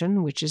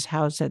Collection, which is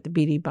housed at the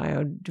Beatty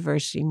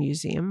Biodiversity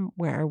Museum,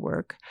 where I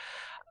work,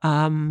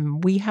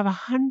 we have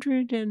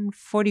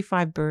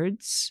 145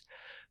 birds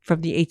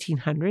from the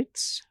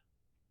 1800s.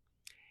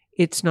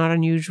 It's not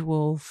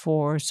unusual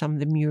for some of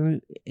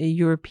the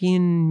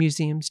European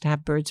museums to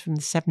have birds from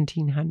the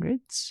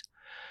 1700s.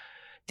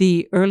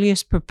 The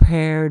earliest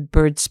prepared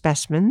bird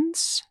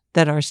specimens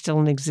that are still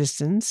in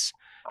existence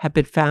have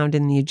been found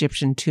in the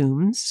Egyptian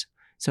tombs.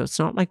 So it's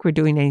not like we're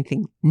doing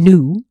anything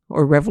new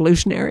or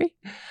revolutionary.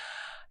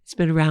 It's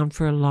been around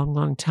for a long,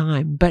 long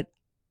time. But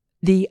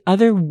the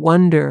other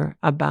wonder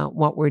about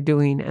what we're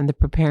doing and the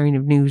preparing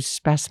of new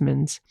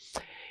specimens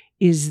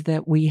is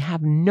that we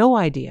have no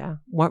idea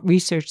what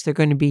research they're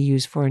going to be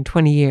used for in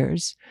 20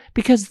 years,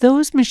 because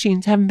those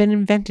machines haven't been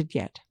invented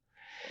yet.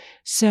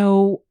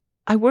 So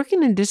I work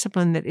in a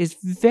discipline that is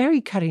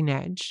very cutting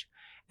edge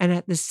and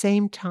at the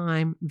same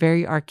time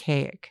very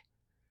archaic.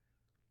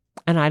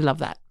 And I love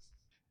that.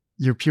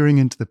 You're peering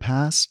into the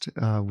past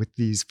with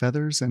these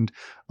feathers and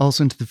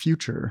also into the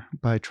future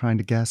by trying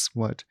to guess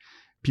what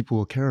people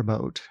will care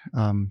about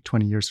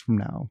 20 years from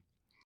now.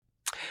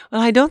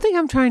 Well, I don't think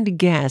I'm trying to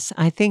guess.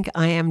 I think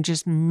I am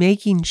just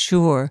making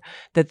sure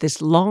that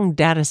this long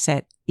data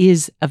set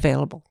is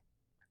available.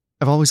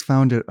 I've always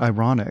found it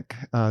ironic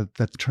that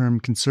the term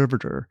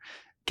conservator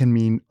can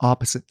mean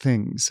opposite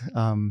things.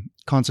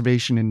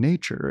 Conservation in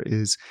nature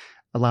is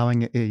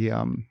allowing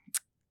an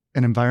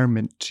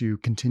environment to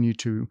continue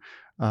to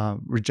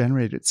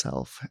regenerate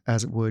itself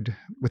as it would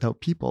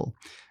without people.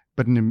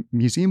 But in a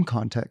museum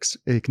context,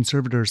 a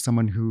conservator is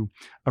someone who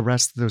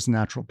arrests those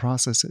natural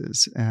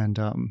processes and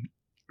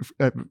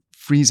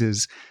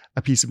freezes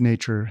a piece of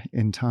nature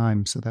in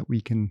time so that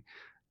we can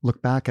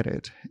look back at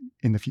it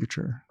in the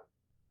future.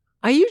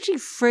 I usually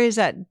phrase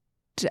that,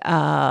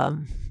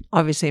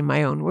 obviously in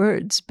my own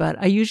words, but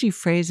I usually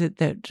phrase it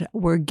that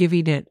we're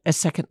giving it a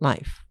second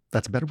life.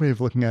 That's a better way of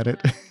looking at it.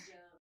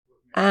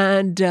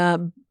 And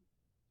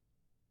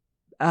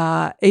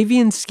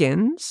avian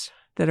skins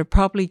that are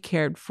properly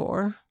cared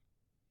for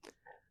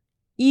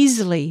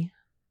easily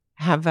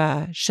have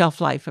a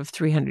shelf life of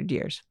 300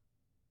 years,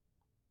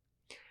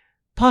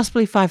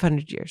 possibly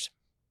 500 years.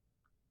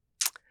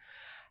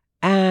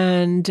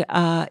 And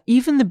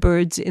even the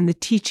birds in the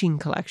teaching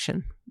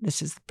collection,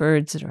 this is the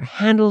birds that are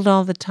handled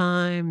all the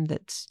time,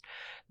 that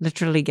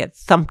literally get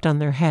thumped on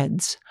their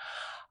heads,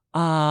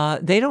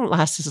 they don't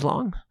last as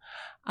long.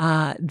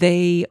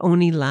 They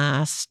only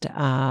last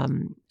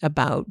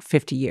about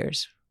 50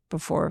 years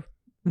before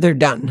they're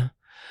done.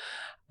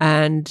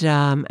 And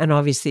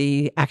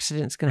obviously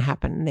accidents can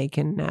happen. They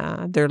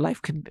can,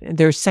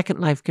 their second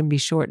life can be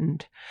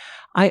shortened.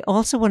 I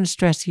also want to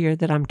stress here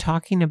that I'm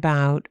talking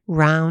about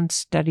round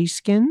study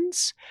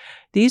skins.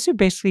 These are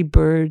basically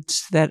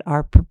birds that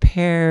are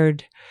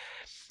prepared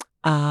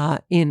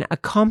in a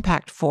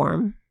compact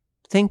form.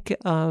 Think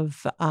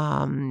of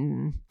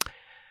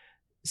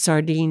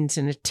sardines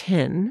in a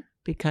tin,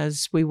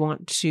 because we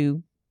want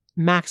to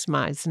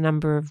maximize the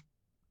number of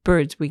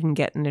birds we can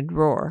get in a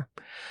drawer.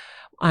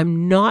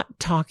 I'm not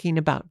talking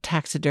about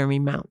taxidermy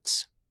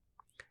mounts.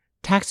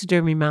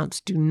 Taxidermy mounts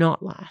do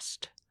not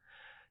last.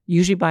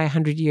 Usually by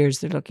 100 years,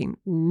 they're looking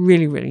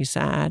really, really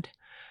sad.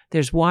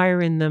 There's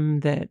wire in them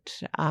that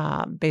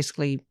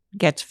basically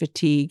gets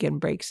fatigue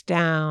and breaks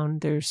down.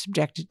 They're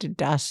subjected to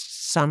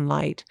dust,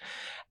 sunlight,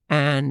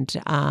 and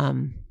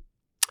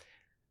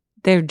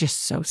they're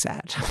just so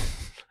sad.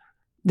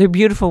 They're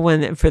beautiful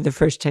for the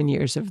first 10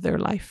 years of their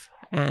life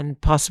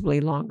and possibly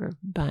longer.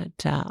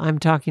 But I'm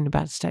talking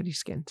about study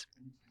skins.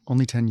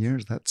 Only 10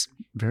 years? That's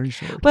very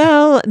short.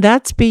 Well,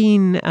 that's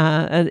been,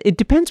 it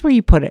depends where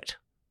you put it.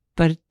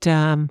 But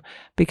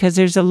because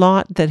there's a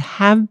lot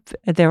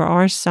there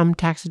are some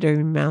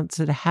taxidermy mounts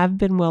that have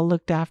been well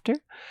looked after,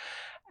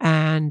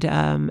 and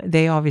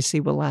they obviously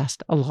will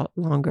last a lot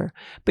longer.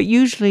 But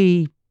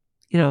usually,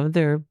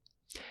 they're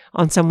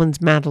on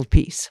someone's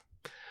mantelpiece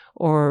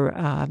or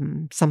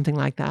something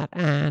like that,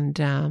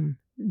 and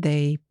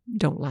they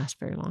don't last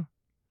very long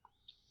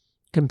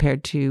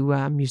compared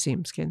to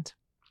museum skins.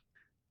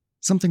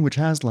 Something which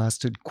has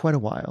lasted quite a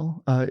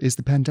while is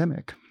the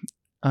pandemic.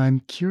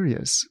 I'm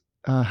curious,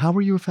 how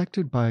were you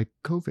affected by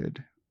COVID,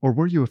 or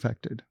were you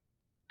affected?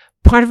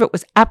 Part of it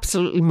was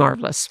absolutely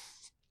marvelous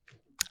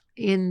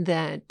in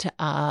that,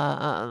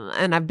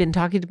 and I've been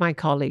talking to my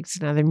colleagues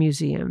in other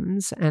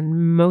museums,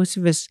 and most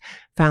of us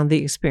found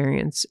the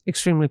experience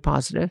extremely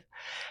positive.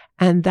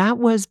 And that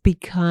was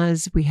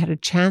because we had a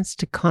chance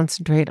to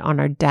concentrate on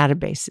our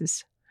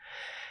databases.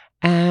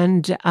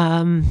 And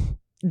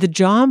the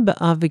job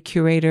of a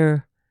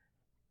curator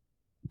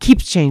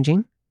keeps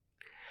changing,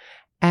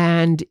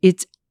 and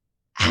it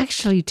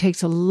actually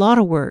takes a lot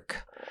of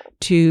work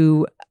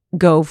to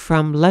go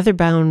from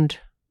leather-bound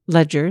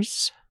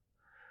ledgers,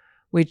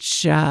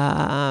 which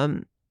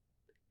to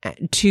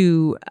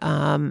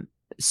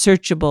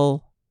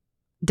searchable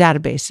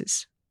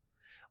databases,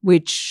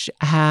 which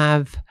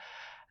have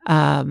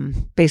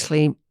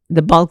basically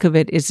the bulk of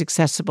it is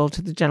accessible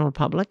to the general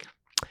public.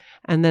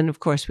 And then, of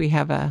course, we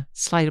have a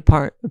slight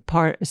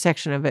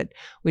section of it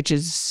which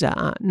is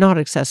not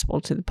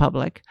accessible to the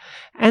public,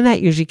 and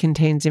that usually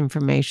contains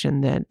information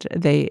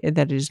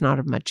that is not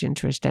of much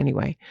interest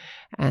anyway,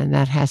 and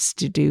that has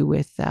to do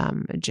with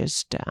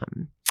just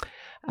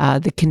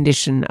the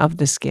condition of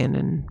the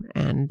skin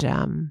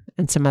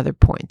and some other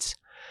points.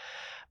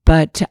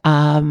 But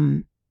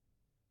the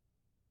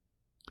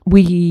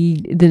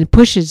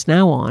push is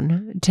now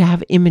on to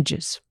have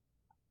images,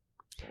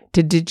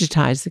 to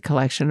digitize the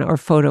collection, or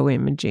photo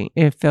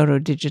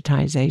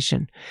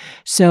digitization.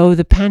 So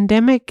the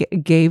pandemic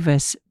gave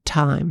us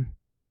time.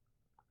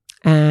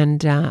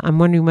 And I'm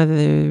wondering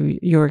whether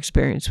your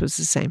experience was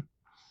the same.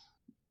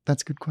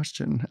 That's a good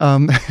question.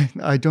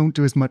 I don't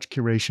do as much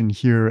curation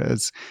here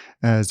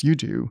as you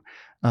do.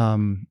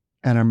 And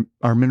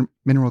our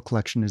mineral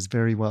collection is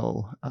very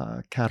well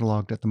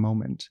cataloged at the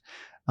moment.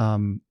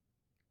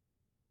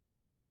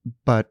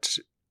 But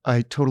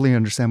I totally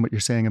understand what you're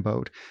saying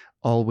about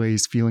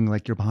always feeling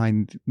like you're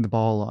behind the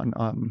ball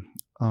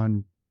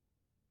on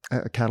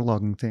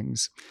cataloging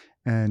things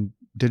and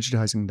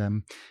digitizing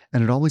them,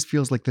 and it always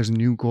feels like there's a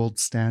new gold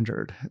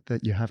standard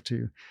that you have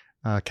to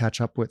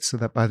catch up with, so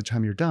that by the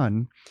time you're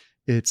done,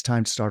 it's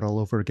time to start all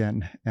over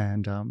again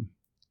and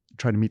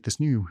try to meet this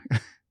new.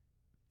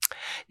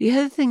 The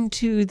other thing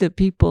too that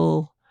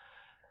people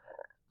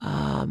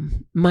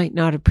might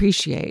not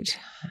appreciate,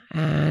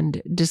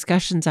 and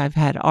discussions I've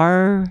had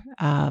are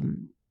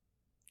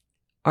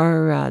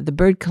the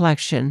bird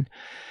collection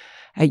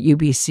at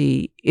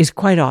UBC is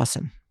quite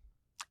awesome.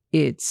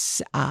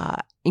 It's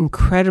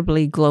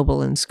incredibly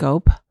global in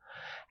scope,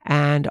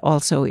 and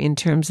also in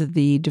terms of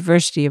the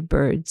diversity of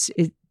birds,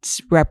 it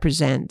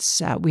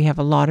represents, we have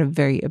a lot of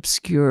very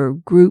obscure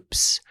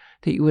groups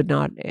that you would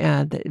not,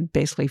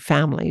 basically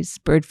families,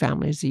 bird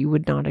families that you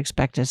would not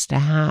expect us to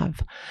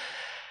have.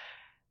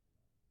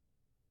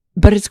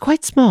 But it's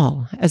quite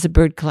small as a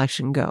bird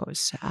collection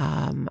goes.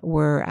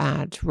 We're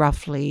at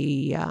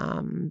roughly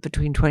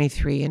between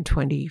 23 and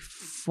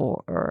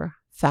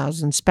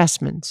 24,000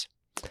 specimens.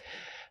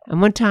 And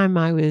one time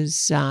I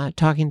was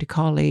talking to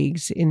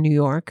colleagues in New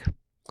York,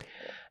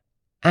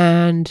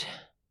 and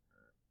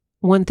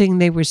one thing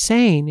they were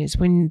saying is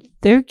when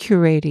they're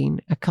curating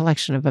a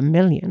collection of 1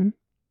 million,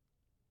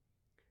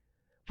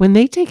 when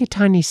they take a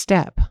tiny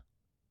step,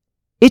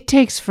 it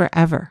takes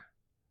forever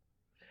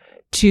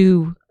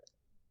to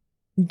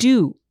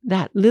do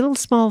that little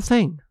small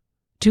thing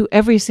to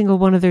every single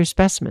one of their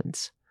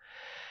specimens.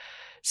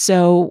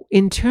 So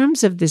in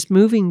terms of this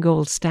moving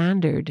gold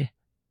standard,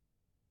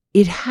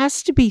 it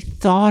has to be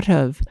thought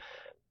of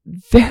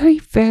very,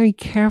 very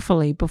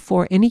carefully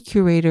before any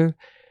curator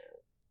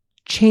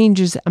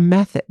changes a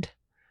method,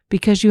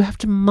 because you have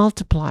to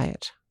multiply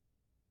it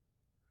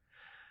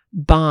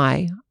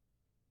by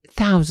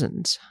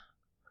thousands.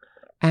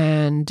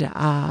 And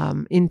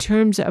in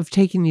terms of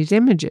taking these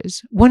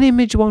images, one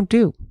image won't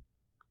do.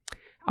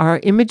 Our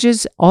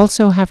images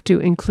also have to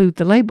include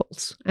the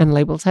labels, and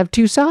labels have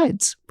 2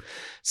 sides.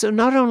 So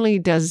not only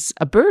does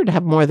a bird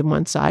have more than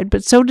one side,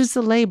 but so does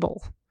the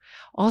label.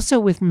 Also,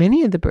 with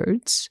many of the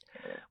birds,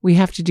 we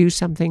have to do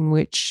something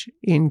which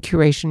in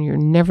curation you're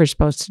never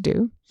supposed to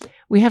do.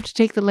 We have to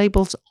take the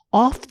labels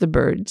off the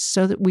birds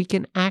so that we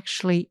can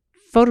actually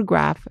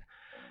photograph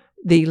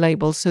the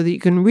labels so that you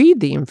can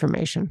read the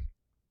information,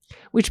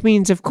 which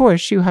means, of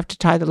course, you have to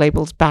tie the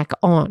labels back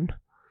on.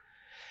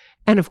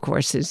 And of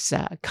course, it's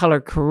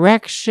color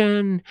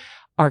correction,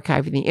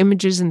 archiving the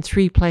images in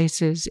 3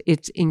 places.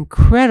 It's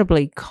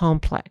incredibly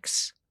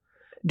complex,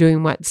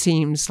 doing what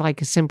seems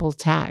like a simple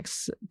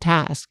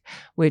task,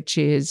 which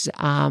is,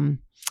 can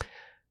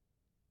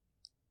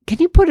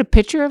you put a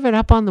picture of it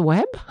up on the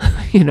web?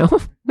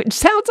 Which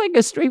sounds like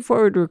a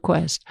straightforward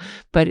request,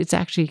 but it's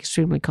actually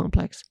extremely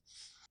complex.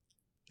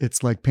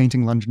 It's like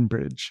painting London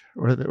Bridge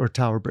or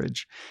Tower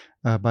Bridge.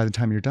 By the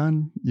time you're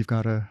done,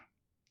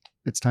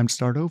 it's time to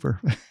start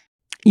over.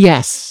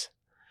 Yes.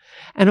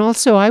 And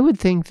also, I would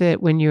think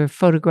that when you're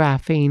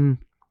photographing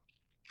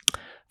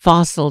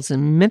fossils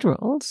and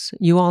minerals,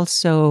 you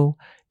also,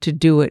 to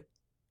do it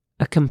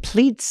a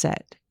complete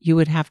set, you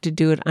would have to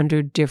do it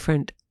under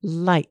different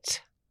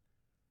light.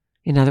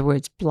 In other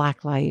words,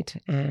 black light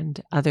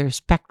and other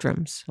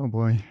spectrums. Oh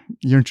boy,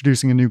 you're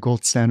introducing a new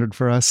gold standard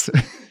for us.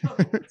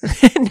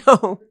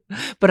 No,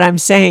 but I'm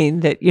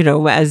saying that,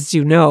 as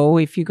you know,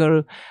 if you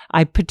go to,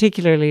 I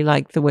particularly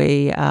like the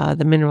way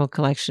the mineral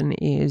collection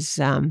is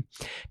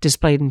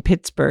displayed in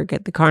Pittsburgh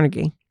at the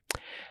Carnegie.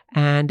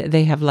 And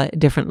they have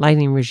different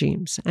lighting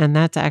regimes. And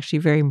that's actually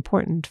very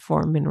important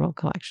for mineral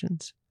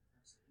collections.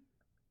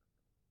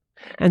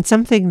 And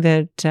something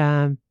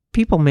that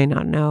people may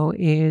not know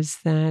is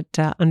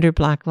that under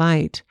black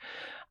light,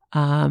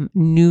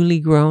 newly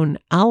grown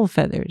owl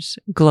feathers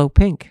glow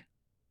pink.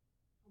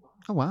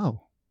 Oh,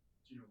 wow.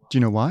 Do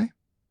you know why?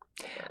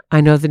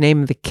 I know the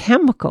name of the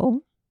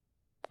chemical,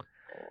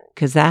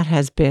 because that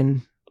has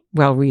been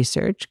well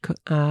researched,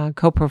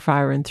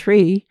 coprophyllan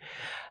 3.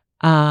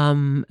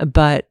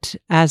 But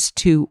as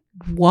to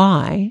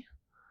why,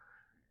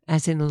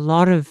 as in a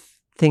lot of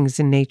things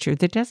in nature,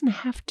 there doesn't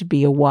have to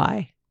be a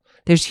why.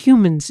 There's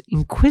humans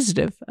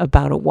inquisitive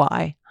about a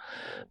why,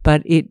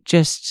 but it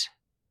just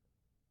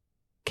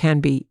can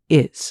be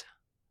is.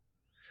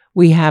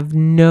 We have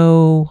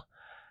no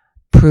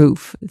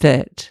proof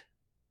that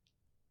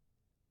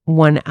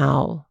one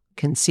owl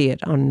can see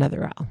it on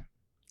another owl.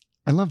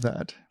 I love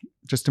that.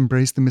 Just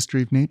embrace the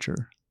mystery of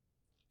nature.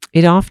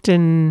 It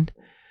often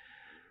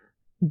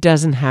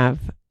doesn't have.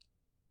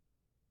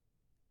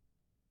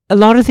 A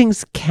lot of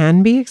things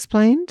can be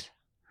explained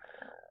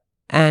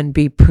and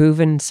be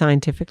proven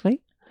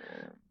scientifically,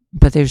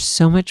 but there's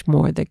so much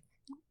more that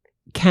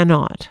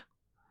cannot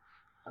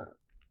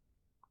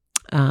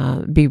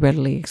be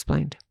readily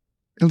explained.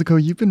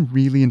 Ildiko, you've been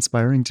really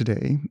inspiring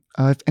today.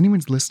 If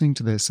anyone's listening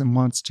to this and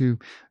wants to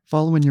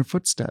follow in your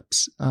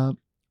footsteps,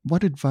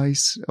 what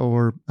advice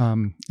or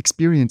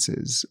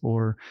experiences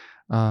or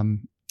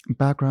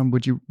background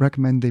would you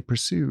recommend they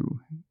pursue?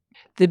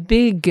 The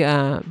big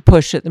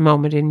push at the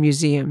moment in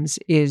museums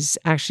is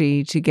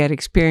actually to get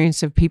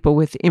experience of people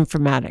with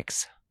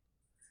informatics.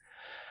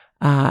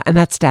 and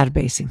that's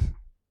databasing.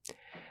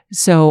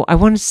 So I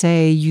want to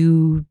say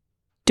you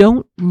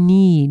don't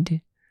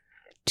need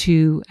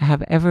to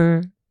have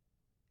ever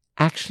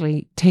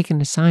actually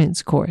taken a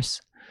science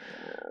course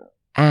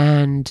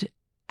and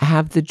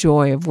have the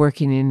joy of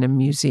working in a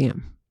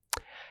museum,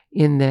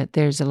 in that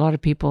there's a lot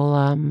of people,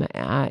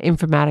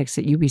 informatics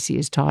at UBC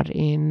is taught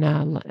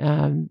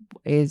in,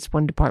 is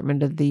one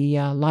department of the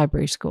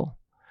library school.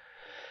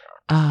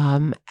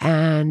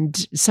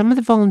 And some of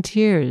the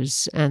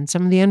volunteers and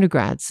some of the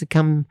undergrads that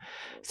come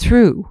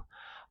through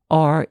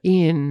are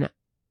in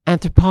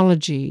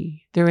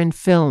anthropology, they're in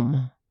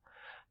film,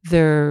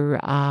 they're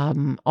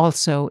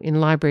also in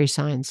library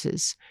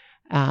sciences,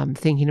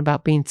 thinking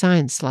about being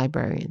science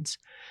librarians.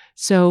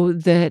 So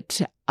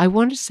that I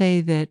want to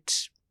say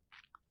that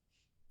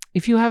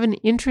if you have an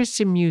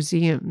interest in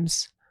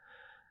museums,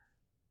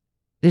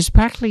 there's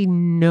practically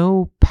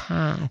no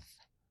path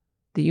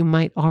that you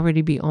might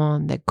already be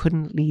on that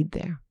couldn't lead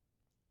there.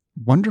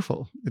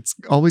 Wonderful. It's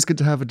always good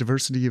to have a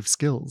diversity of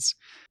skills.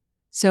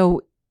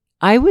 So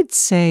I would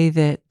say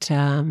that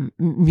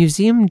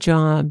museum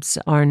jobs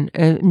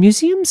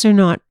museums are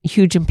not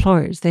huge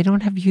employers. They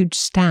don't have huge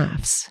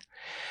staffs.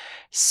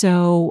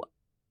 So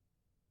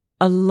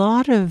a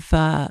lot of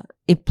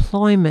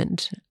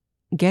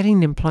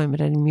getting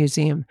employment at a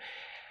museum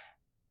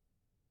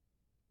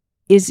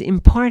is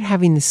in part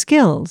having the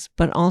skills,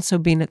 but also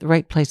being at the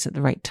right place at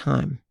the right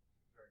time.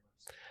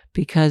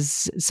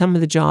 Because some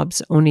of the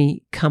jobs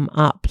only come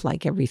up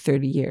like every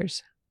 30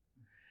 years.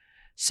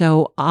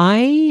 So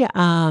I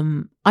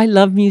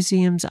love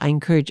museums. I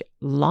encourage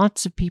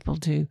lots of people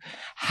to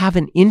have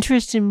an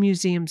interest in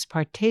museums,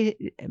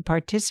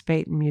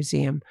 participate in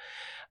museum,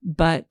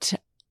 but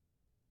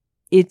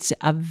it's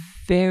a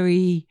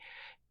very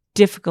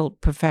difficult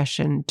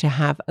profession to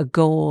have a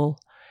goal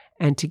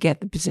and to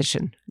get the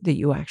position that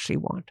you actually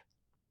want.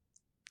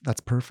 That's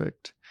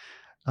perfect.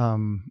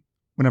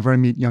 Whenever I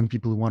meet young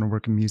people who want to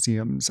work in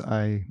museums,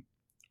 I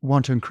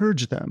want to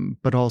encourage them,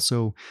 but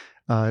also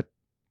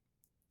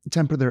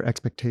temper their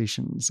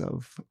expectations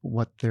of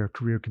what their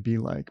career could be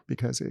like,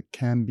 because it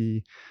can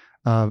be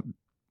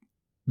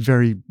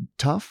very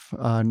tough,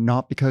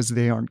 not because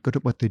they aren't good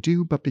at what they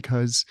do, but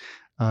because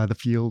the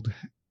field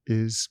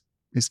is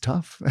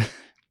tough.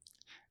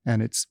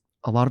 And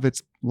a lot of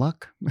it's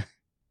luck.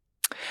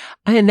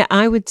 And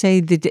I would say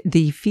that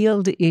the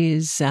field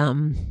is,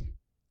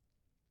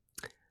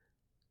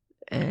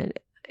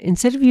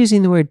 instead of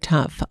using the word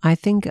tough, I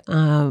think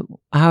how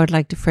I'd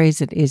like to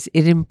phrase it is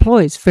it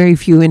employs very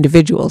few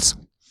individuals.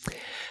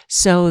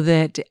 So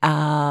that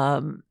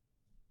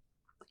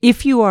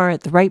if you are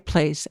at the right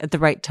place at the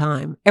right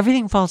time,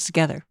 everything falls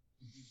together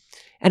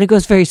and it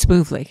goes very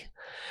smoothly.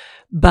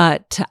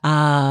 But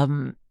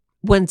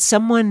when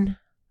someone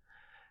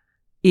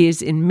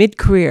is in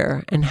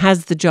mid-career and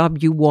has the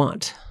job you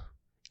want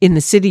in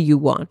the city you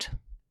want,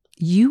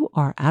 you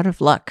are out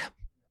of luck.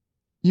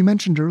 You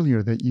mentioned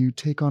earlier that you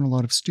take on a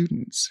lot of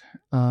students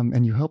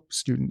and you help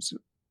students.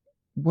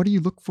 What do you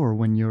look for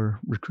when you're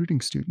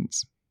recruiting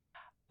students?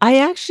 I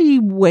actually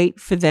wait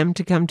for them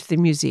to come to the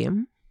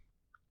museum.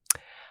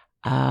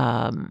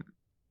 Some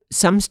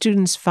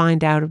students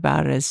find out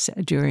about us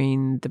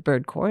during the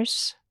bird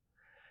course.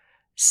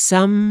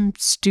 Some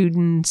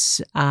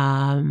students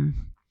are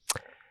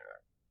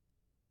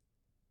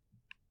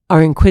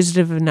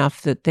inquisitive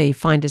enough that they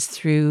find us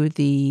through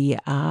the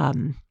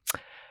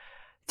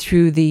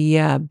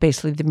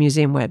basically the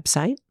museum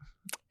website,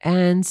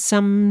 and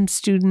some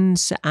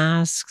students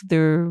ask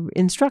their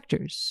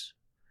instructors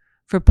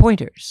for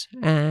pointers,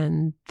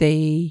 and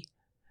they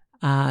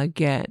and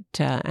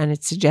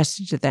it's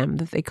suggested to them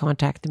that they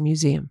contact the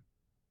museum.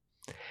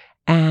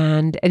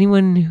 And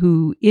anyone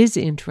who is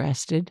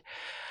interested,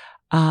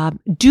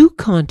 do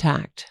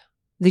contact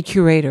the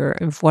curator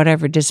of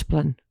whatever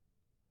discipline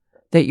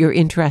that you're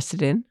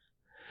interested in,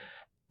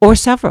 or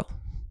several,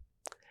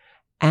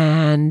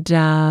 and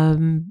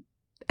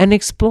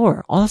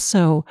explore.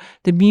 Also,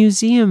 the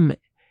museum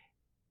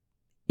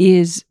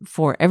is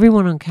for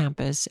everyone on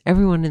campus,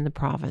 everyone in the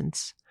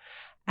province,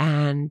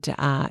 and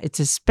it's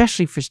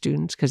especially for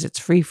students because it's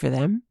free for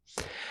them.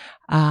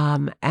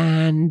 Come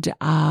and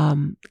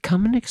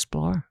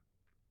explore.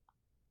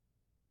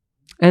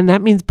 And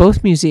that means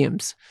both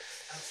museums.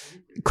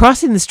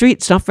 Crossing the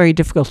street's not very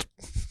difficult.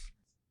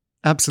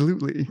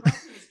 Absolutely.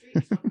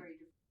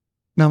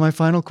 Now, my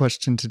final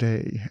question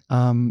today.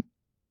 I'm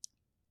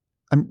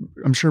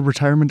sure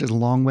retirement is a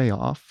long way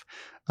off,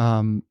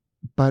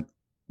 but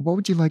what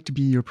would you like to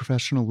be your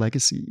professional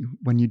legacy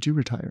when you do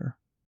retire?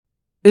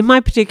 In my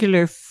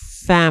particular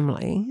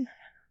family,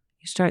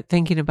 you start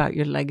thinking about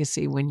your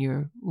legacy when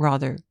you're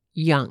rather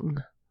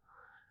young.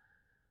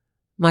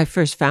 My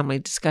first family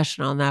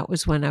discussion on that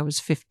was when I was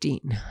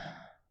 15.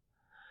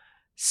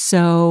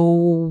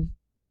 So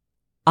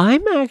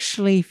I'm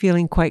actually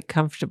feeling quite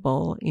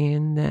comfortable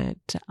in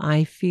that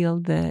I feel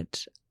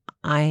that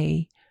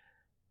I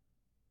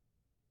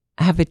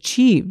have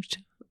achieved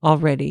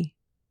already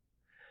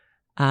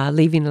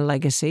leaving a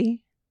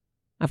legacy.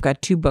 I've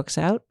got 2 books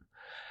out,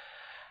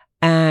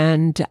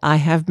 and I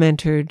have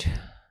mentored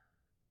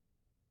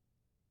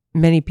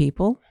many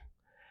people,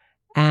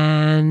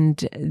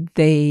 and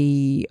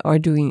they are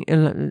doing,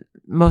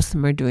 most of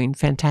them are doing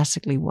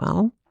fantastically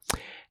well,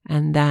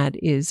 and that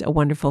is a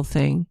wonderful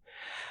thing.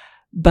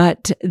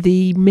 But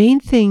the main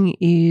thing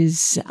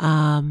is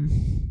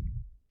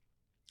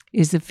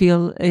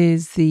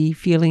the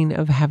feeling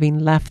of having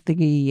left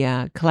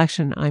the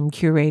collection I'm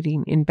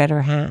curating in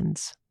better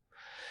hands.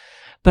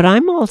 But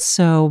I'm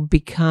also,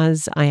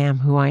 because I am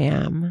who I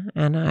am,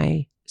 and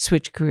I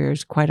switch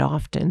careers quite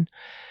often,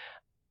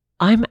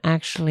 I'm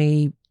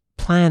actually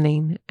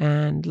planning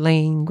and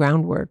laying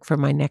groundwork for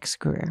my next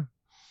career.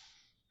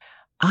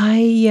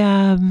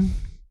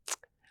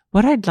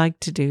 What I'd like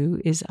to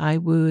do is I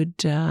would,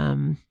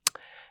 and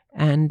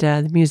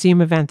the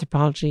Museum of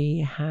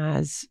Anthropology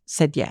has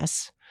said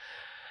yes.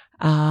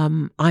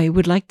 I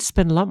would like to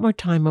spend a lot more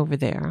time over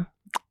there.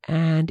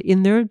 And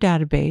in their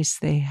database,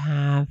 they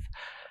have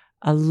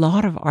a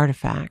lot of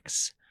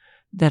artifacts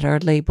that are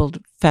labeled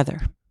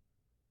feather.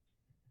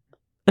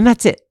 And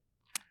that's it.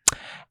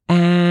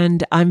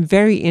 And I'm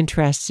very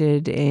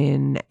interested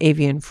in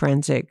avian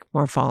forensic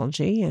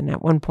morphology. And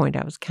at one point,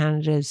 I was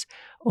Canada's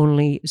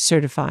only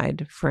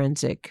certified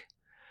forensic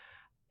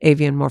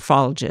avian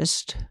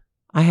morphologist.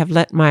 I have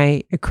let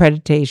my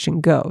accreditation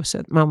go. So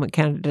at the moment,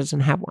 Canada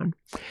doesn't have one.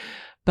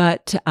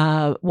 But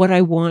what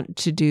I want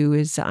to do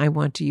is I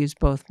want to use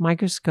both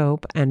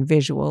microscope and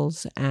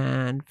visuals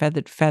and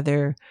feathered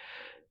feather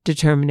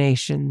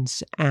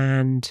determinations.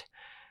 And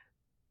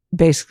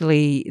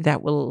basically,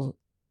 that will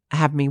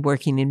have me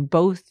working in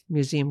both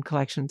museum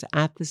collections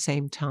at the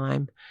same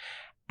time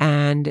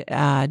and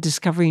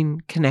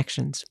discovering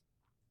connections.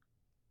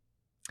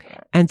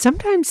 And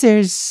sometimes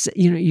there's,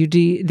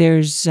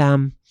 there's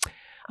a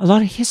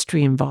lot of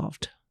history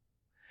involved.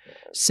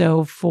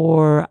 So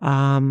for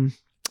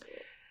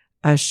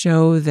a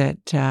show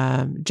that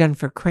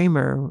Jennifer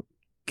Kramer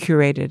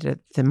curated at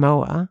the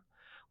MOA,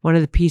 one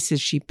of the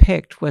pieces she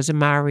picked was a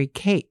Maori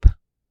cape.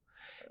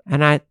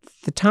 And at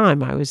the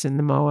time, I was in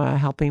the MOA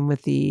helping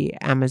with the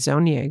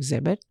Amazonia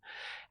exhibit.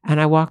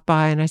 And I walked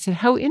by and I said,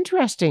 "How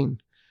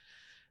interesting.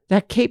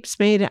 That cape's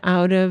made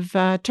out of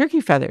turkey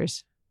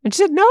feathers." And she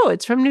said, "No,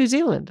 it's from New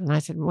Zealand." And I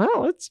said,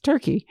 "Well, it's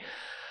turkey."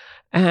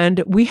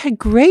 And we had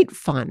great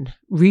fun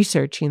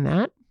researching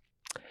that.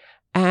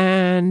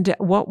 And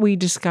what we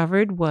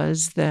discovered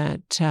was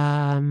that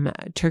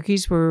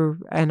turkeys were,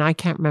 and I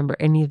can't remember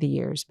any of the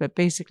years, but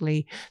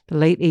basically the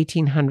late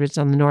 1800s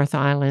on the North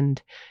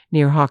Island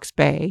near Hawke's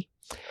Bay,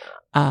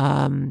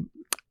 American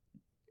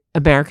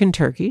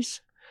turkeys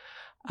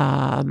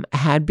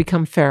had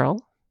become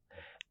feral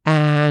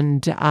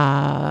and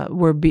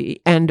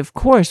and of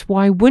course,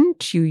 why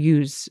wouldn't you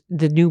use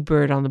the new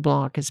bird on the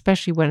block,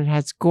 especially when it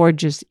has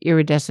gorgeous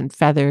iridescent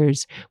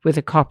feathers with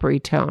a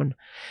coppery tone?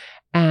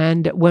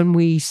 And when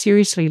we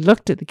seriously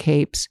looked at the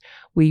capes,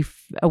 we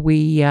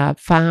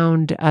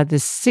found the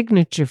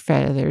signature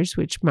feathers,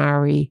 which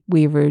Maori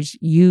weavers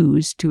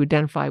use to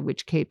identify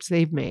which capes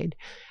they've made.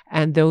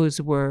 And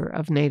those were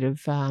of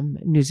native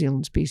New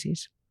Zealand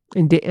species,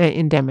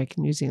 endemic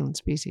New Zealand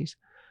species.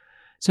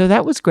 So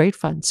that was great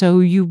fun. So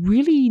you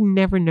really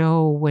never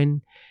know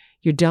when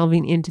you're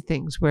delving into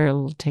things where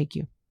it'll take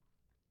you.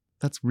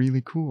 That's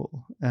really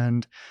cool.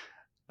 And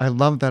I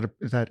love that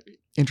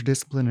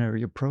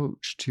interdisciplinary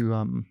approach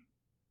to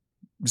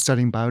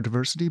studying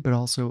biodiversity, but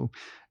also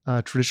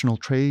traditional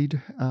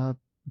trade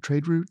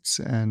routes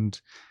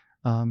and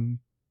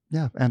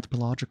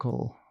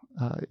anthropological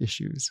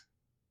issues.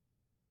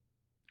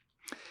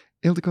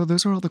 Ildiko,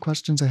 those are all the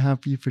questions I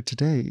have for you for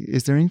today.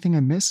 Is there anything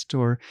I missed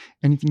or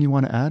anything you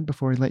want to add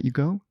before I let you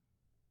go?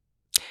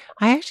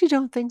 I actually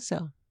don't think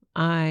so.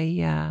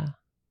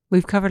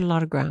 We've covered a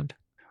lot of ground.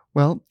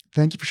 Well,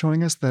 thank you for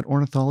showing us that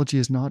ornithology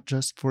is not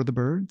just for the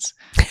birds.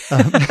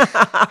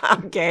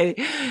 Okay.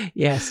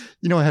 Yes.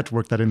 I had to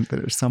work that in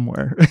there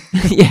somewhere.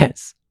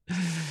 Yes.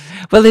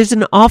 Well, there's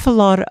an awful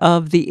lot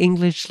of the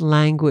English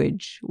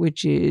language,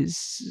 which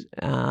is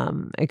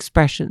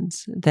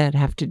expressions that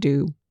have to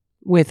do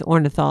with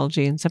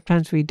ornithology, and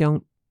sometimes we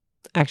don't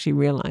actually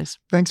realize.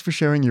 Thanks for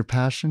sharing your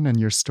passion and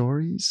your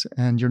stories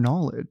and your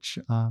knowledge.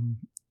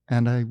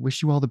 And I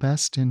wish you all the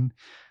best in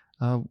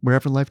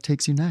wherever life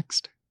takes you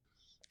next.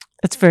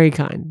 That's very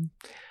kind.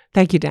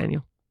 Thank you,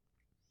 Daniel.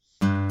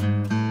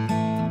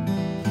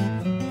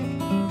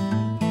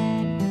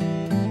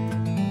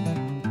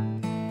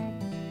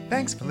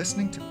 Thanks for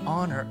listening to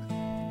On Earth.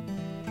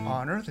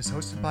 On Earth is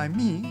hosted by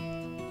me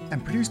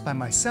and produced by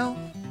myself,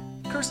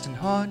 Kirsten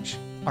Hodge,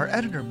 our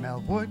editor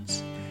Mel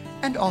Woods,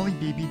 and Ollie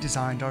Beebe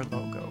designed our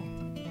logo.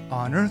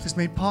 On Earth is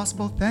made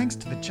possible thanks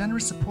to the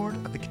generous support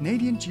of the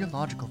Canadian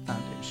Geological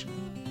Foundation.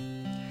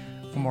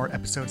 For more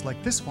episodes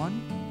like this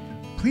one,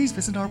 please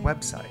visit our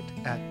website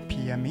at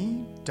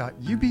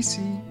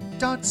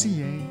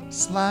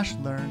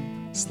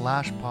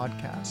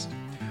pme.ubc.ca/learn/podcast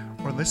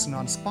or listen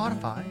on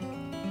Spotify,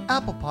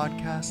 Apple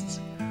Podcasts,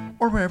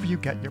 or wherever you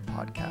get your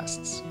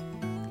podcasts.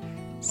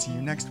 See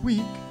you next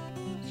week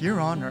here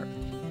on Earth.